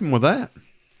 What happened with that?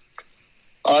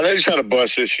 They just had a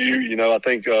bus issue. I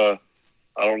think, I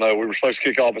don't know, we were supposed to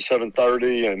kick off at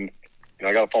 7:30, and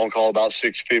I got a phone call about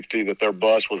 6:50 that their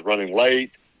bus was running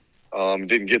late,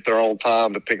 didn't get there on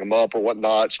time to pick them up or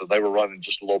whatnot, so they were running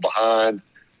just a little behind.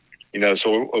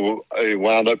 So we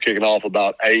wound up kicking off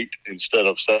about 8 instead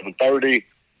of 7:30,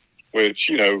 which,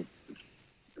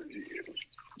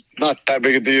 not that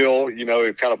big a deal.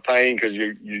 It's kind of pain because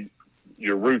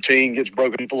your routine gets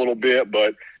broken up a little bit,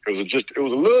 but it was a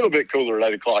little bit cooler at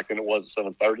 8 o'clock than it was at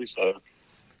 7:30.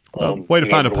 So, way to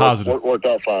find a positive. Worked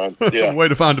out fine. Yeah. Way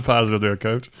to find a positive there,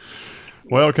 Coach.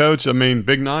 Well, Coach,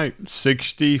 big night,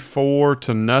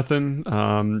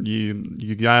 64-0.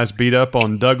 You guys beat up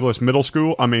on Douglas High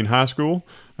School,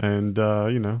 and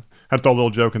had to throw a little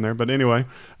joke in there, but anyway,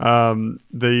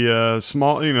 the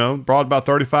small, brought about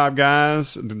 35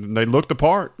 guys. They looked the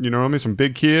part, some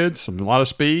big kids, a lot of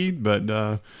speed,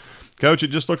 but Coach, it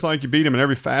just looked like you beat them in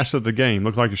every facet of the game.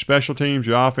 Looked like your special teams,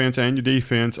 your offense, and your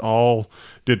defense all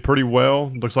did pretty well.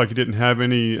 Looks like you didn't have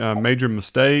any major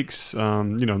mistakes,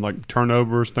 like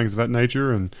turnovers, things of that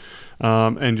nature,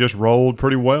 and just rolled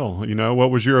pretty well.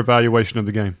 What was your evaluation of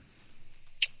the game?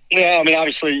 Yeah, I mean,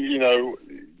 obviously,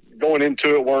 going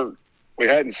into it, we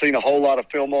hadn't seen a whole lot of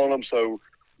film on them, so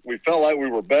we felt like we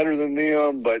were better than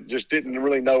them, but just didn't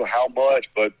really know how much.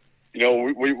 But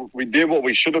we did what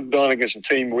we should have done against a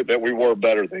team that we were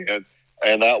better than,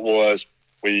 and that was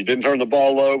we didn't turn the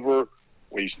ball over,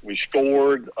 we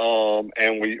scored,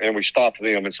 and we stopped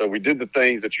them. And so we did the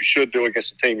things that you should do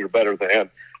against a team you're better than.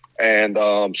 And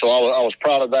so I was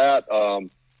proud of that. I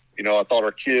thought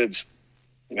our kids,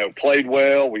 played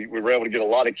well. We were able to get a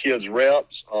lot of kids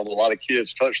reps. A lot of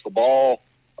kids touched the ball,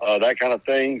 that kind of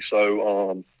thing.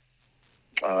 So,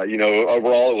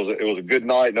 overall it was a good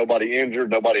night. Nobody injured.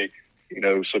 Nobody,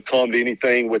 succumbed to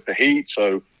anything with the heat.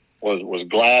 So was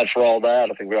glad for all that.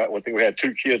 I think we had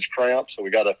 2 kids cramped. So we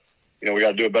got to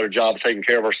do a better job of taking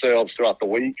care of ourselves throughout the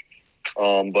week.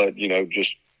 But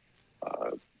just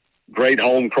great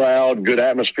home crowd, good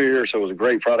atmosphere. So it was a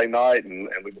great Friday night, and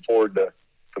we look forward to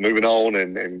moving on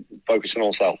and focusing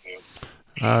on Southfield.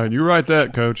 You're right,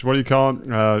 that Coach. What do you call it?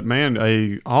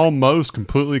 A almost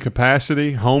completely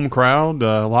capacity home crowd.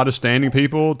 A lot of standing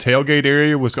people. Tailgate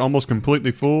area was almost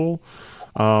completely full.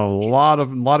 A lot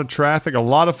of traffic. A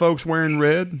lot of folks wearing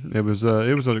red. It was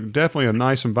definitely a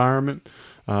nice environment.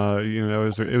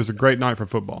 It was a great night for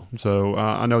football. So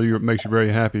I know it makes you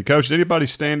very happy, Coach. Did anybody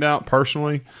stand out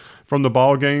personally from the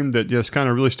ball game that just kind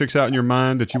of really sticks out in your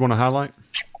mind that you want to highlight?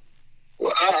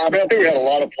 Well, I think we had a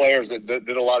lot of players that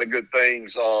did a lot of good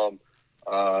things. Our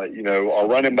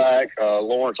running back,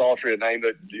 Lawrence Autry, a name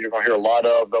that you're going to hear a lot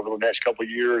of over the next couple of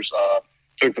years,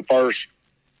 took the first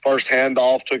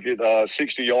handoff, took it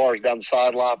 60 yards down the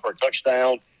sideline for a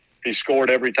touchdown. He scored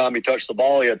every time he touched the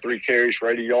ball. He had 3 carries for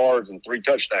 80 yards and 3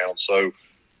 touchdowns. So,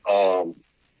 thought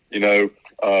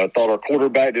our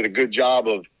quarterback did a good job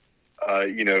of,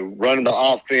 running the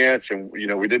offense. And, we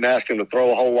didn't ask him to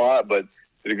throw a whole lot, but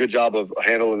did a good job of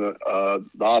handling the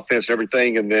offense and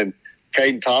everything. And then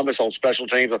Caden Thomas on special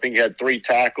teams, I think he had 3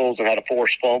 tackles and had a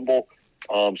forced fumble.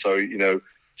 Saw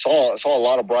a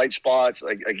lot of bright spots.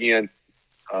 Again,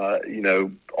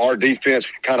 our defense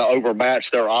kind of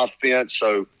overmatched their offense.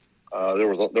 So there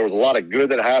was a lot of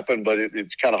good that happened, but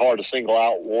it's kind of hard to single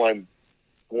out one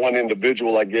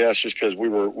individual, I guess, just because we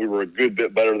were a good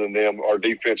bit better than them. Our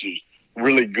defense is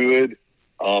really good,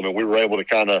 and we were able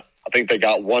to I think they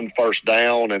got 1 first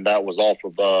down, and that was off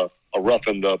of a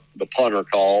roughing the punter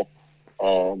call.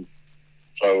 But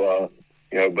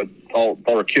all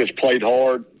our kids played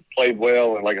hard, played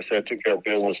well, and like I said, took care of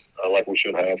business like we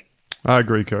should have. I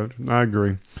agree, Coach. I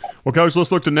agree. Well, Coach,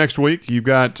 let's look to next week. You've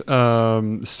got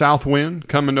Southwind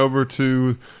coming over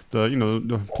to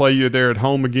to play you there at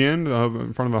home again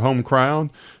in front of a home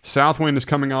crowd. Southwind is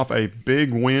coming off a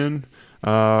big win,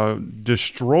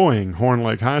 destroying Horn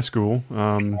Lake High School.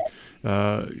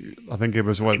 I think it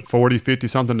was 40, 50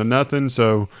 something to nothing.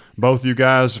 So both you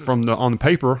guys on the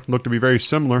paper look to be very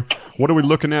similar. What are we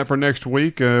looking at for next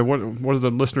week? What do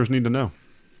the listeners need to know?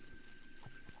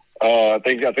 I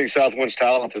think Southwind's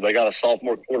talented. They got a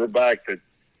sophomore quarterback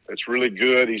that's really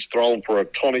good. He's thrown for a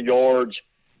ton of yards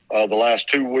the last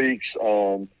 2 weeks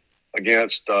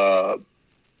against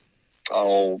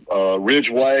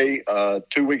Ridgeway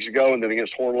 2 weeks ago, and then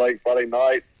against Horn Lake Friday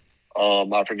night.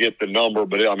 I forget the number,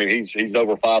 but he's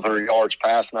over 500 yards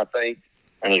passing, I think,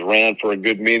 and has ran for a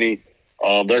good many.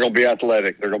 They're going to be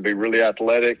athletic. They're going to be really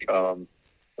athletic. They're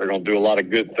going to do a lot of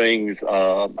good things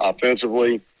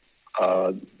offensively.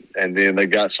 And then they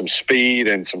got some speed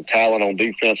and some talent on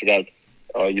defense. They got,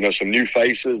 some new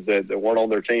faces that weren't on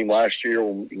their team last year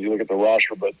when you look at the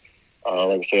roster. But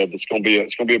like I said, it's going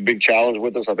to be a big challenge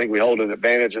with us. I think we hold an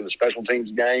advantage in the special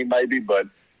teams game, maybe, but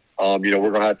we're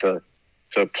going to have to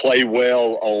play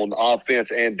well on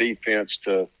offense and defense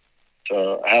to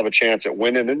have a chance at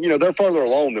winning. And they're further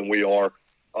along than we are.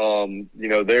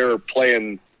 They're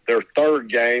playing their 3rd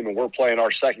game, and we're playing our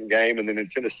 2nd game. And then in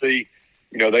Tennessee,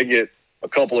 they get a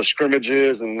couple of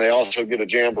scrimmages, and they also get a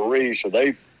jamboree. So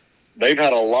they've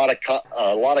had a lot of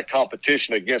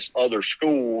competition against other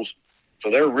schools. So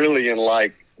they're really in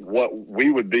like what we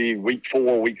would be week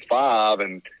 4, week 5,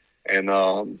 and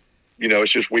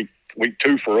it's just week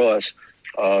 2 for us.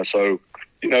 But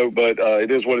it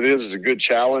is what it is. It's a good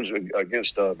challenge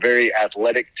against a very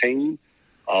athletic team.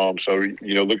 So,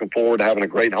 looking forward to having a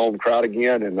great home crowd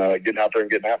again and getting out there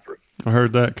and getting after it. I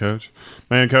heard that, Coach.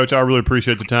 Man, Coach, I really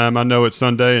appreciate the time. I know it's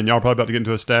Sunday, and y'all probably about to get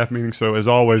into a staff meeting. So, as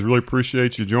always, really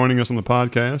appreciate you joining us on the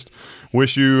podcast.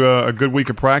 Wish you a good week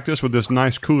of practice with this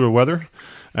nice, cooler weather.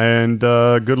 And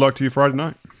good luck to you Friday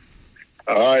night.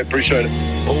 All right, appreciate it.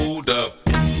 Hold up.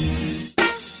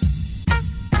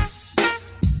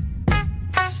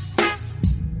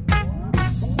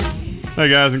 Hey,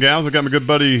 guys and gals, I got my good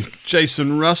buddy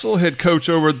Jason Russell, head coach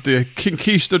over at the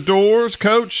Conquistadors.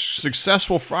 Coach,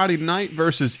 successful Friday night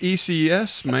versus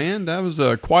ECS. Man, that was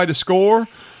quite a score.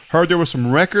 Heard there were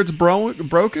some records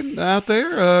broken out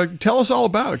there. Tell us all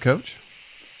about it, Coach.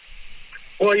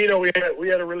 Well, we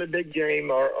had a really big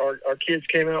game. Our kids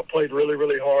came out, played really,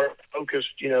 really hard, focused.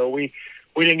 We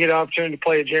didn't get an opportunity to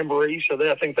play a jamboree, so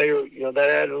I think that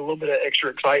added a little bit of extra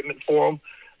excitement for them.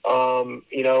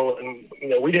 We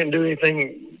didn't do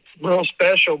anything real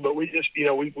special, but we just,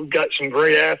 we've got some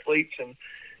great athletes, and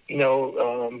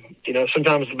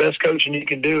sometimes the best coaching you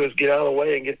can do is get out of the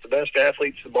way and get the best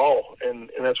athletes the ball,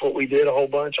 and that's what we did a whole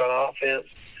bunch on offense.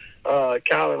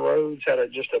 Kylan Rhodes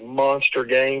had just a monster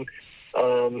game.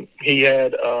 He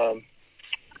had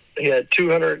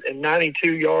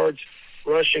 292 yards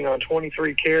rushing on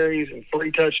 23 carries and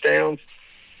 3 touchdowns.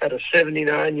 Had a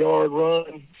 79-yard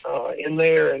run in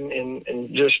there,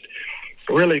 and just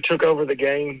really took over the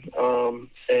game.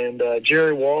 And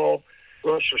Jerry Wall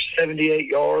rushed for 78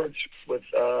 yards with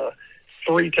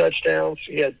 3 touchdowns.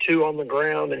 He had 2 on the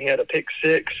ground, and he had a pick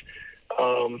 6.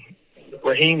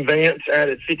 Raheem Vance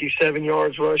added 57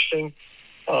 yards rushing.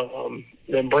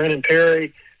 Then Brandon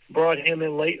Perry brought him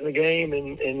in late in the game,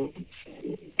 and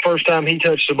first time he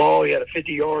touched the ball, he had a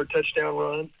 50-yard touchdown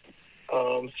run.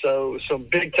 So some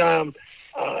big-time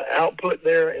output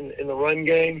there in the run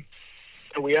game.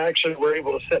 And we actually were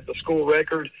able to set the school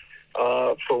record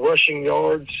for rushing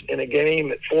yards in a game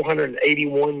at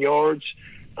 481 yards.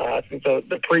 I think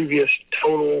the previous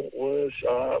total was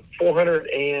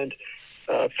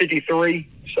 453.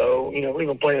 So, we've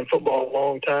been playing football a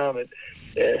long time at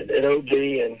OB,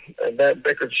 and that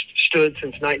record stood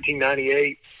since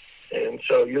 1998. And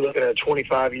so you're looking at a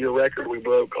 25-year record we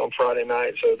broke on Friday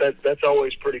night. So that's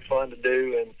always pretty fun to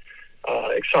do, and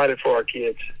excited for our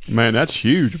kids. Man, that's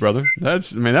huge, brother.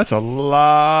 That's a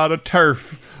lot of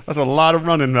turf. That's a lot of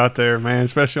running out there, man,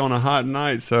 especially on a hot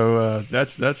night. So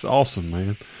that's awesome,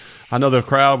 man. I know the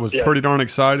crowd was pretty darn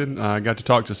excited. I got to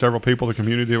talk to several people in the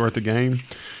community who were at the game.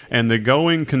 And the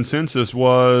going consensus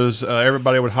was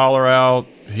everybody would holler out,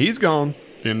 "He's gone."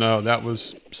 That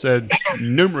was said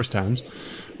numerous times.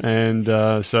 And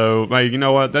so, hey, you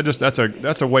know what?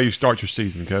 That's a way you start your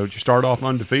season, Coach. You start off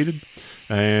undefeated,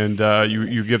 and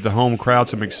you give the home crowd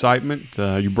some excitement.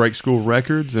 You break school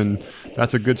records, and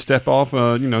that's a good step off,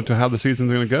 to how the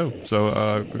season's going to go. So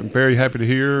I'm very happy to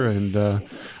hear, and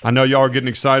I know y'all are getting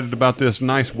excited about this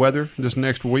nice weather this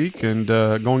next week, and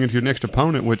going into your next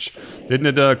opponent, which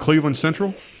isn't it Cleveland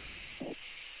Central?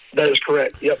 That is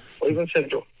correct. Yep, Cleveland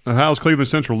Central. How's Cleveland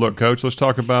Central look, Coach? Let's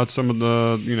talk about some of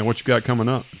the, what you got coming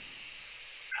up.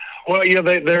 Well,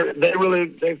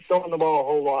 they've thrown the ball a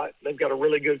whole lot. They've got a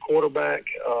really good quarterback,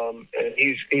 and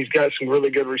he's got some really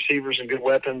good receivers and good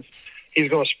weapons. He's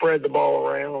going to spread the ball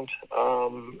around.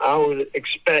 I would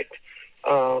expect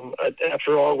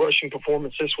after our rushing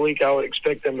performance this week, I would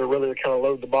expect them to really kind of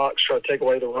load the box, try to take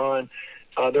away the run.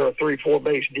 They're a 3-4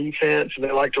 base defense, and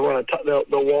they like to run they'll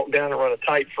walk down and run a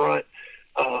tight front.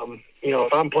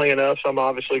 If I'm playing us, I'm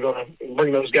obviously going to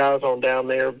bring those guys on down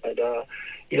there. But the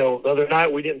other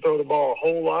night we didn't throw the ball a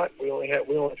whole lot. We only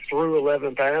threw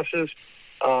 11 passes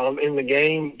in the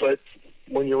game. But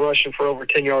when you're rushing for over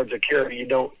 10 yards a carry, you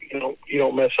don't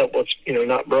mess up what's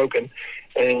not broken.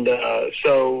 And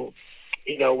so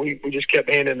we just kept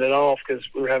handing it off because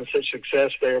we were having such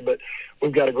success there. But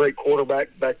we've got a great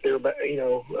quarterback back there,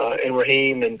 in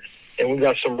Raheem, and we've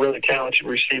got some really talented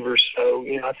receivers. So,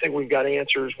 I think we've got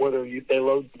answers whether they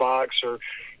load the box or,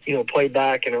 play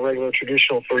back in a regular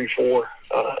traditional 3-4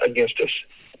 against us.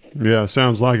 Yeah,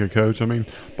 sounds like it, Coach. I mean,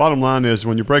 bottom line is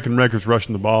when you're breaking records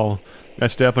rushing the ball,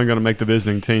 that's definitely going to make the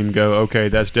visiting team go, okay,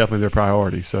 that's definitely their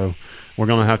priority. So we're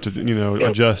going to have to,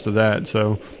 adjust to that.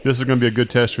 So this is going to be a good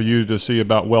test for you to see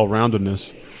about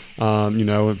well-roundedness.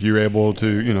 If you're able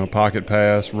to, pocket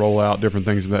pass, roll out, different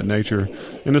things of that nature.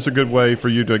 And it's a good way for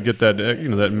you to get that,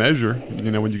 that measure,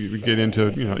 when you get into,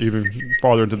 even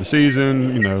farther into the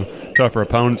season, tougher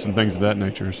opponents and things of that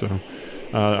nature. So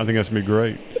I think that's going to be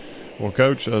great. Well,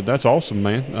 Coach, that's awesome,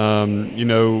 man.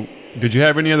 Did you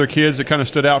have any other kids that kind of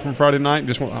stood out from Friday night?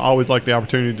 I always like the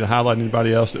opportunity to highlight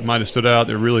anybody else that might have stood out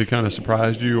that really kind of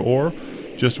surprised you or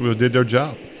just did their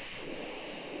job.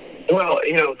 Well,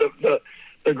 you know,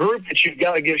 the group that you've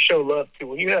got to show love to,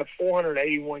 when you have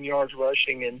 481 yards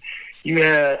rushing and you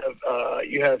have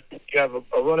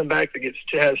a running back that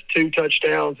has 2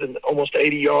 touchdowns and almost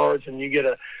 80 yards, and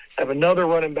you have another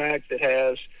running back that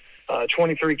has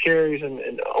 23 carries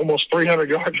and almost 300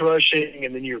 yards rushing,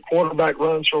 and then your quarterback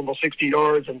runs for almost 60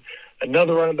 yards, and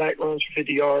another running back runs for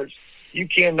 50 yards. You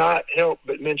cannot help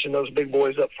but mention those big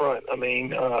boys up front. I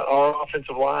mean, our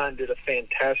offensive line did a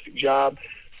fantastic job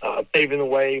paving the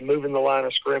way, moving the line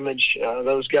of scrimmage.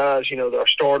 Those guys, you know, our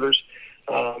starters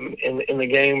in the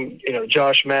game, you know,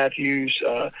 Josh Matthews,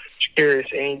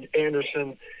 Shakarius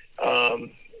Anderson,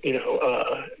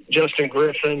 Justin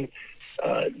Griffin,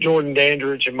 Jordan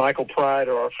Dandridge, and Michael Pride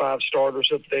are our 5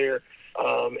 starters up there.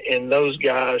 And those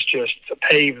guys just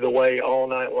paved the way all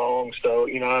night long. So,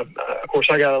 you know, of course,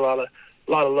 I got a lot of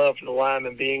love for the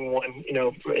linemen, being one, you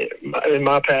know, in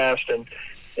my past, and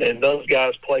those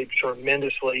guys played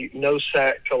tremendously. No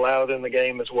sacks allowed in the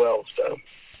game as well. So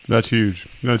that's huge.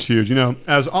 That's huge. You know,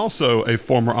 as also a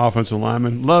former offensive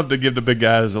lineman, love to give the big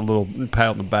guys a little pat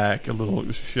on the back, a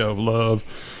little show of love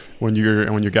when your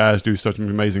guys do such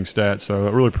amazing stats. So I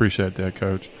really appreciate that,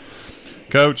 Coach.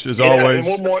 Coach, as always.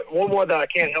 And one more that I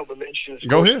can't help but mention is,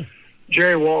 go ahead.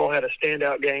 Jerry Wall had a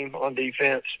standout game on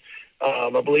defense. I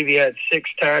believe he had 6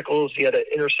 tackles. He had an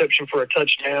interception for a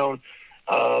touchdown.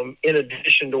 In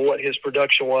addition to what his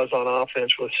production was on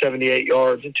offense, with 78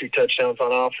 yards and 2 touchdowns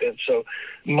on offense. So,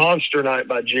 monster night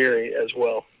by Jerry as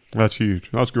well. That's huge.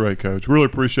 That's great, Coach. Really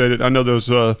appreciate it. I know those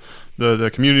the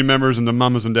community members and the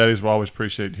mamas and daddies will always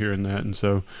appreciate hearing that, and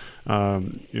so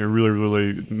it really,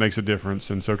 really makes a difference.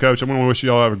 And so, Coach, I want to wish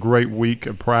you all have a great week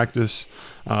of practice.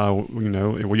 You know,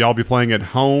 will y'all be playing at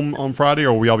home on Friday,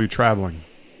 or will y'all be traveling?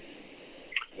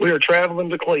 We are traveling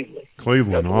to Cleveland.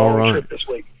 Cleveland, all right. Trip this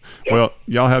week. Yep. Well,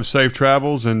 y'all have safe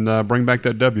travels, and bring back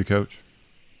that W, Coach.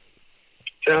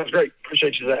 Sounds great.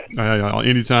 Appreciate you, Zach.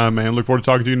 Anytime, man. Look forward to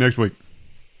talking to you next week.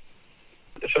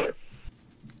 Yes, sir.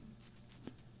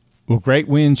 Well, great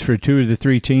wins for 2 of the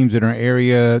 3 teams in our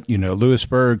area. You know,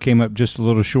 Lewisburg came up just a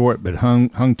little short, but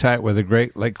hung tight with a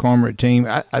great Lake Cormorant team.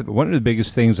 One of the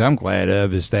biggest things I'm glad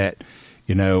of is that,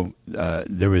 you know,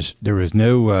 there was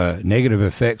no negative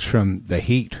effects from the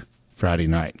heat Friday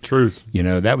night. Truth. You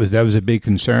know, that was a big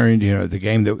concern. You know, the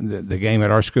game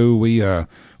at our school, we had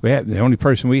the only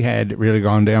person we had that really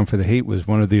gone down for the heat was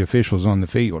one of the officials on the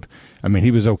field. I mean,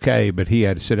 he was okay, but he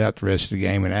had to sit out the rest of the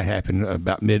game, and that happened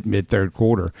about mid third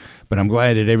quarter. But I'm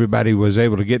glad that everybody was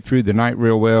able to get through the night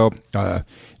real well.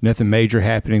 Nothing major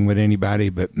happening with anybody,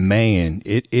 but man,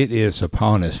 it is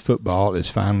upon us. Football is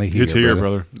finally here. It's here,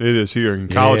 brother. It is here. And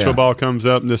college football comes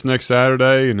up this next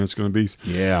Saturday, and it's going to be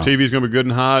TV's going to be good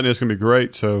and hot, and it's going to be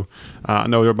great. So I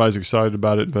know everybody's excited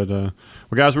about it. But well,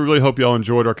 guys, we really hope y'all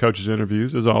enjoyed our coaches'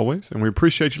 interviews as always, and we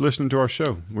appreciate you listening to our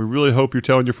show. We really hope you're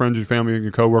telling your friends, your family, and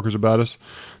your coworkers about us.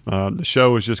 The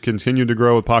show has just continued to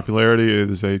grow with popularity.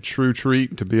 It is a true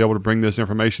treat to be able to bring this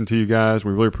information to you guys.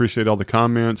 We really appreciate all the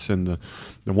comments and the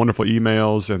wonderful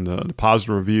emails and the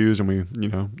positive reviews, and we,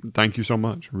 thank you so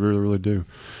much. We really, really do.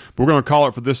 But we're going to call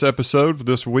it for this episode for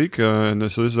this week, and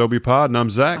this is OB Pod, and I'm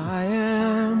Zach.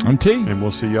 I'm T. And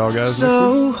we'll see y'all guys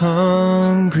so next week.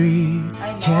 Hungry,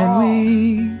 can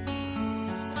we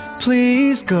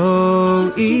please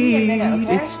go eat?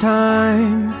 It's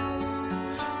time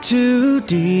to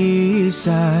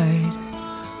decide.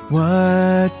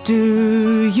 What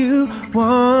do you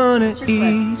want to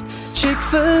eat?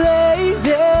 Chick-fil-A,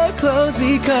 they're closed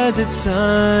because it's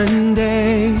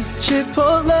Sunday.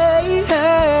 Chipotle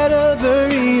had a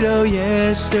burrito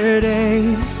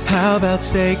yesterday. How about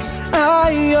steak?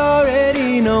 I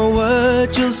already know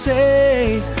what you'll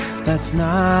say. That's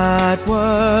not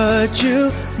what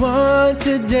you want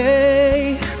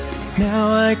today.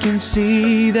 Now I can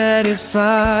see that if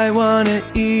I want to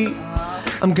eat,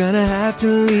 I'm gonna have to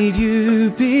leave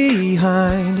you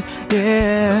behind,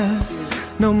 yeah.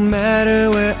 No matter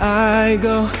where I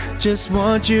go, just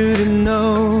want you to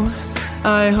know,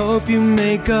 I hope you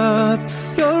make up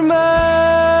your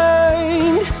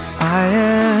mind.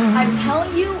 I'm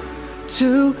telling you,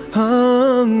 too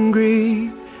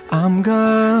hungry. I'm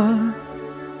gonna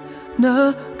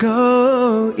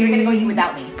go eat. You're gonna go eat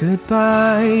without me.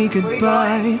 Goodbye,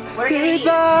 goodbye,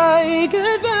 goodbye,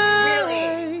 goodbye.